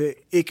half of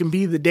it, it can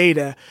be the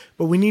data,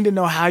 but we need to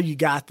know how you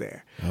got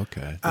there.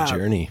 Okay. The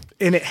journey.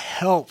 And it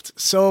helped.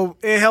 So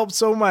it helped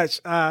so much.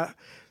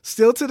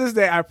 Still to this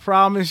day, I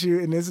promise you,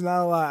 and it's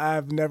not a lie,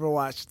 I've never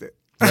watched it.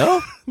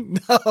 No?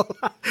 No.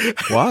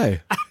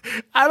 Why?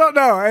 I don't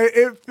know.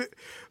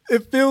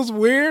 It feels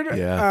weird.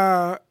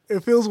 Yeah.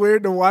 It feels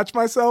weird to watch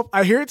myself.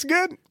 I hear it's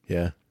good.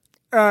 Yeah.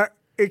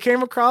 It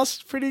came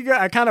across pretty good.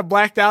 I kind of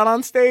blacked out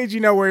on stage,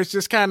 where it's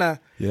just kind of,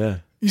 Yeah.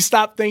 you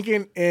stop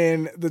thinking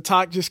and the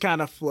talk just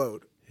kind of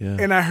flowed. Yeah.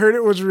 And I heard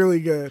it was really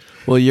good.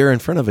 Well, you're in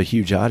front of a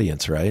huge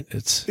audience, right?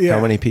 It's Yeah.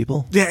 how many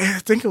people? Yeah, I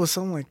think it was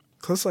something like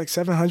close to like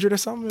 700 or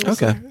something. It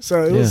was Okay.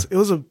 So it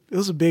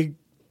was a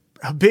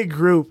big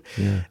group.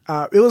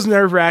 Yeah. It was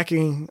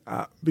nerve-wracking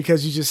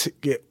because you just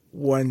get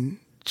one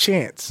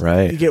chance.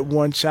 Right. You get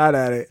one shot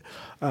at it.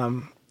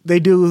 They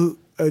do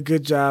a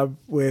good job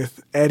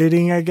with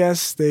editing, I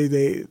guess.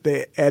 They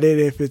edit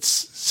if it's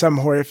some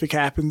horrific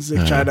happens.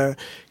 They try to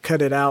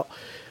cut it out.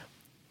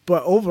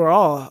 But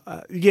overall,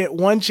 you get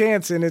one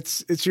chance, and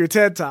it's your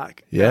TED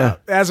Talk. Yeah.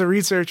 As a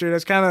researcher,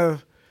 that's kind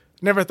of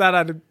never thought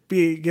I'd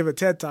give a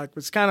TED Talk, but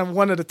it's kind of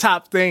one of the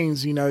top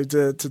things.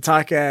 To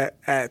talk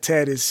at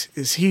TED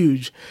is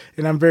huge,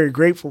 and I'm very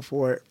grateful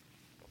for it.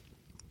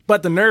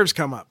 But the nerves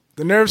come up.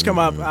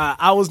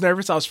 I was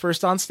nervous. I was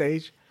first on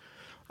stage.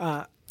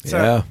 You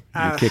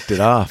kicked it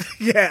off.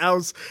 Yeah, I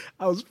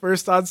was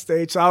first on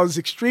stage, so I was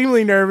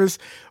extremely nervous.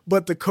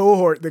 But the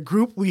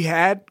group we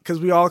had, because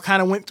we all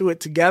kind of went through it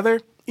together,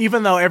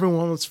 even though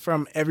everyone was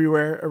from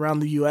everywhere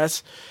around the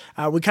U.S.,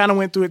 we kind of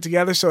went through it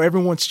together. So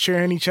everyone's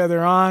cheering each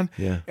other on.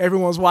 Yeah.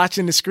 Everyone's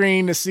watching the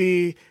screen to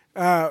see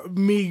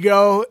me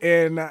go,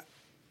 and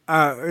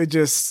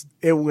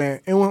it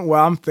went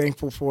well. I'm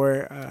thankful for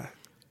it.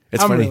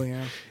 It's funny. Really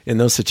am. In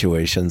those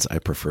situations, I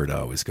prefer to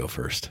always go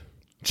first,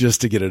 just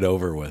to get it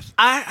over with.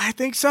 I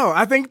think so.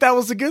 I think that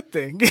was a good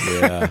thing.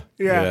 Yeah.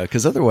 Yeah.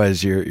 Because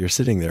otherwise you're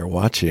sitting there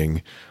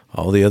watching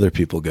all the other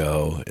people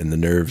go, and the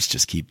nerves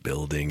just keep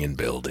building and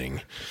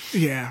building.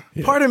 Yeah.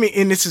 Part of me,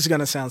 and this is going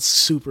to sound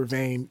super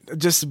vain,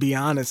 just to be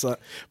honest,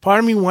 part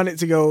of me wanted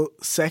to go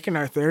second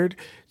or third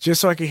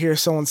just so I could hear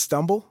someone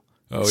stumble.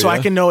 I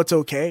can know it's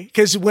okay.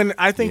 Because when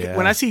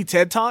I see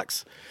TED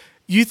Talks,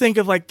 you think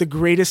of like the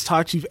greatest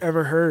talks you've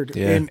ever heard,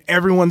 and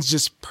everyone's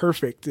just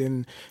perfect,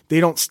 and they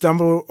don't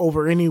stumble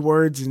over any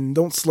words and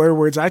don't slur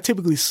words. I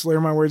typically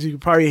slur my words. You can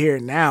probably hear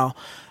it now.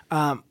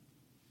 And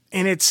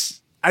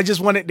I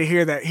just wanted to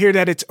hear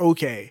that it's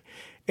okay.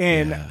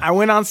 And I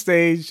went on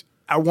stage.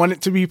 I want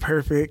it to be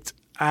perfect.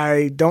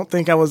 I don't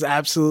think I was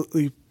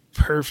absolutely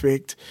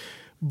perfect,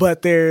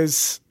 but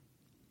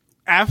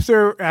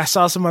after I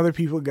saw some other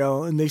people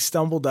go and they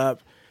stumbled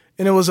up,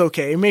 and it was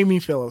okay. It made me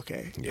feel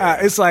okay. Yeah.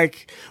 It's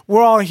like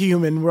we're all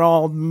human. We're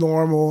all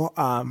normal.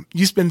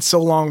 You spend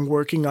so long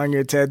working on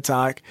your TED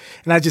Talk,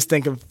 and I just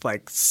think of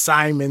like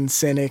Simon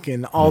Sinek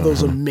and all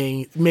those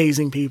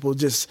amazing people,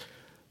 just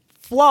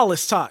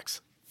flawless talks,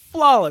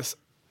 flawless.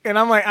 And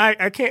I'm like,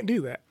 I can't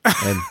do that.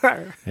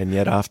 And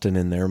yet often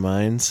in their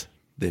minds,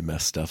 they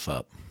mess stuff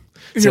up.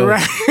 You're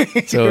right.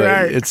 So You're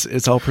right.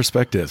 it's all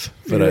perspective,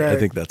 but I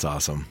think that's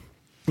awesome.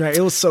 Right.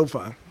 It was so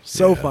fun.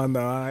 So fun,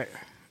 though.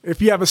 If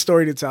you have a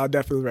story to tell, I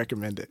definitely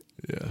recommend it.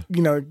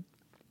 Yeah.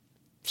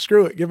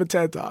 Screw it. Give a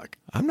TED Talk.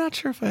 I'm not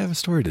sure if I have a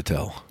story to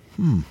tell.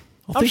 I'm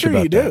sure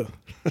you do.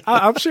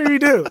 I'm sure you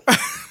do.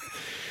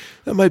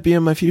 That might be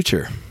in my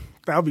future.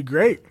 That would be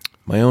great.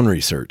 My own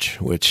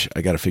research, which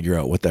I got to figure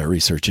out what that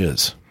research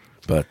is.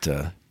 But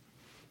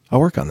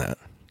I'll work on that.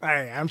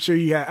 I'm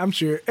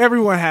sure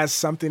everyone has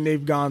something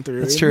they've gone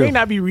through. That's true. It may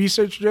not be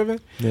research driven.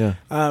 Yeah.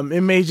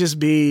 It may just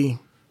be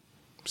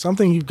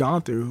something you've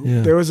gone through.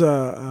 Yeah. There was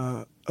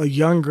a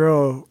young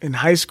girl in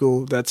high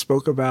school that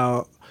spoke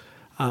about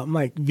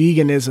like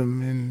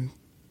veganism and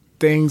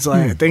things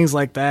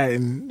like that,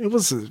 and it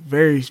was a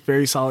very,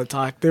 very solid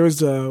talk. There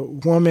was a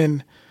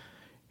woman.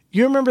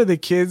 You remember the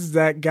kids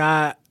that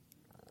got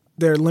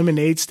their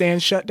lemonade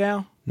stand shut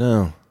down?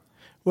 No.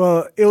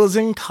 Well, it was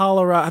in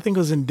Colorado. I think it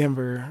was in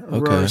Denver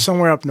or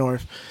somewhere up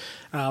north.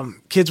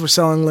 Kids were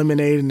selling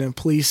lemonade, and the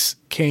police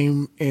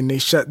came and they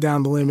shut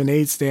down the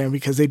lemonade stand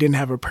because they didn't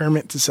have a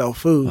permit to sell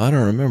food. I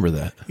don't remember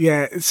that.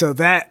 Yeah, so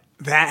that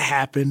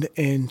happened,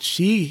 and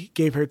she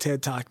gave her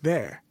TED Talk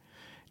there,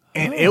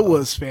 and it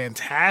was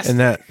fantastic. And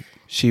that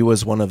she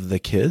was one of the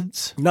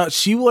kids? No,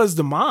 she was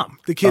the mom,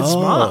 the kid's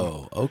mom.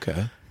 Oh,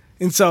 okay.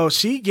 And so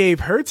she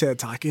gave her TED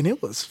Talk, and I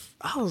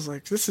was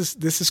like, this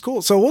is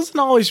cool. So it wasn't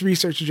always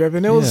research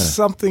driven. It was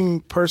something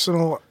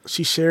personal.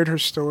 She shared her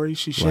story.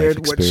 She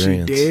shared what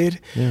she did.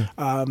 Yeah.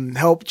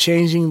 Helped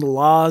changing the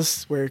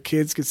laws where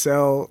kids could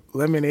sell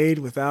lemonade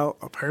without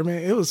a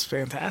permit. It was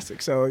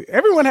fantastic. So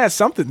everyone has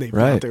something they've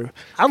gone through.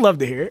 I'd love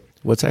to hear it.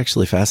 What's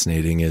actually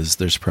fascinating is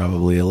there's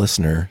probably a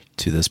listener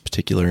to this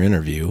particular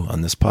interview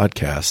on this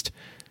podcast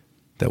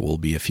that will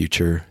be a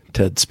future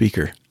TED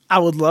speaker? I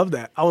would love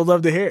that. I would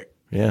love to hear it.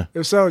 Yeah.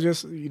 If so,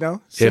 just,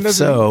 send If us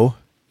so,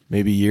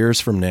 maybe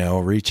years from now,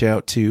 reach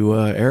out to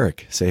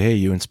Eric. Say, hey,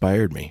 you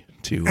inspired me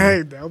to. Hey,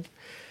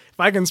 if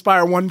I can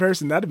inspire one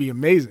person, that'd be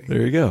amazing.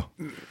 There you go.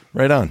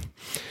 Right on.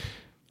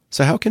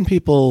 So how can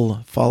people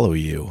follow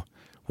you?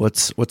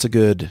 What's a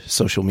good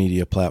social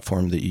media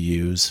platform that you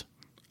use?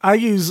 I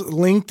use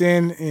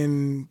LinkedIn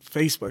and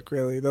Facebook,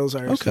 really. Those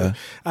are. Okay.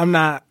 I'm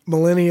not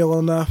millennial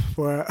enough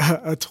for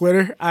a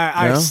Twitter.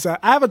 I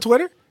have a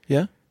Twitter.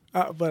 Yeah.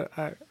 But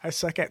I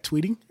suck at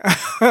tweeting.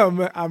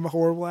 I'm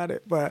horrible at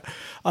it. But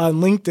on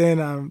LinkedIn,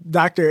 I'm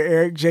Dr.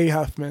 Eric J.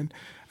 Huffman.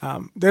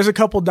 There's a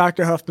couple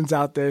Dr. Huffmans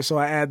out there, so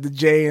I add the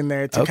J in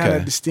there to kind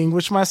of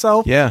distinguish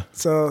myself. Yeah.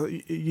 So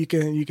you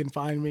can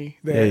find me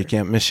there. Yeah, you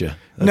can't miss you.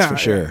 That's for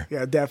sure.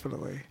 Yeah,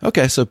 definitely.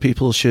 Okay, so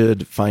people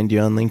should find you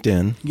on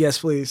LinkedIn. Yes,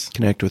 please.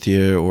 Connect with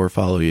you or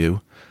follow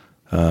you.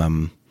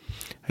 I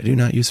do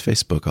not use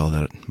Facebook all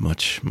that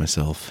much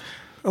myself.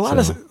 A lot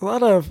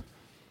of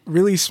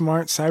really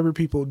smart cyber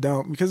people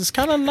don't, because it's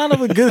kind of not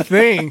of a good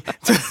thing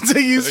to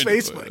use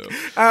Facebook.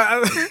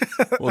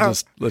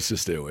 Let's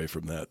just stay away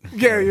from that.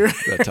 Yeah,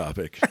 that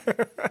topic. All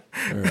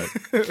right.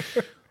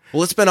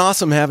 Well, it's been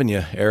awesome having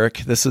you, Eric.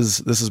 This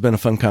has been a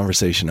fun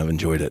conversation. I've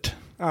enjoyed it.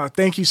 Oh,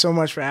 thank you so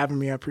much for having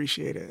me. I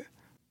appreciate it.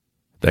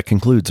 That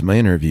concludes my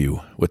interview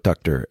with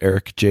Dr.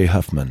 Eric J.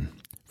 Huffman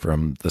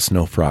from the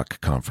Snowfrock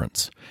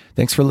Conference.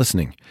 Thanks for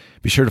listening.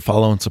 Be sure to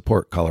follow and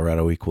support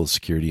Colorado Equals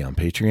Security on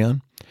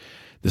Patreon.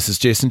 This is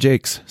Jason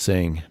Jakes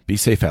saying, be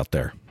safe out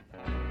there.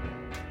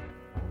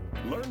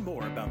 Learn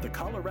more about the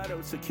Colorado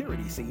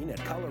security scene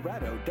at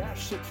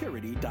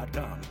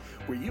colorado-security.com,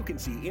 where you can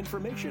see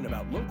information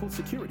about local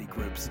security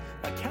groups,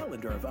 a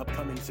calendar of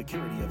upcoming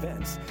security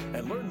events,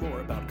 and learn more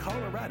about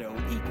Colorado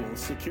Equals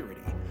Security.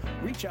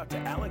 Reach out to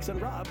Alex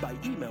and Rob by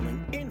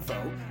emailing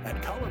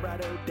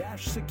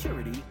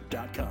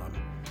info@colorado-security.com.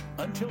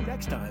 Until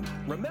next time,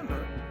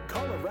 remember,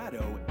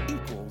 Colorado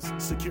equals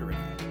security.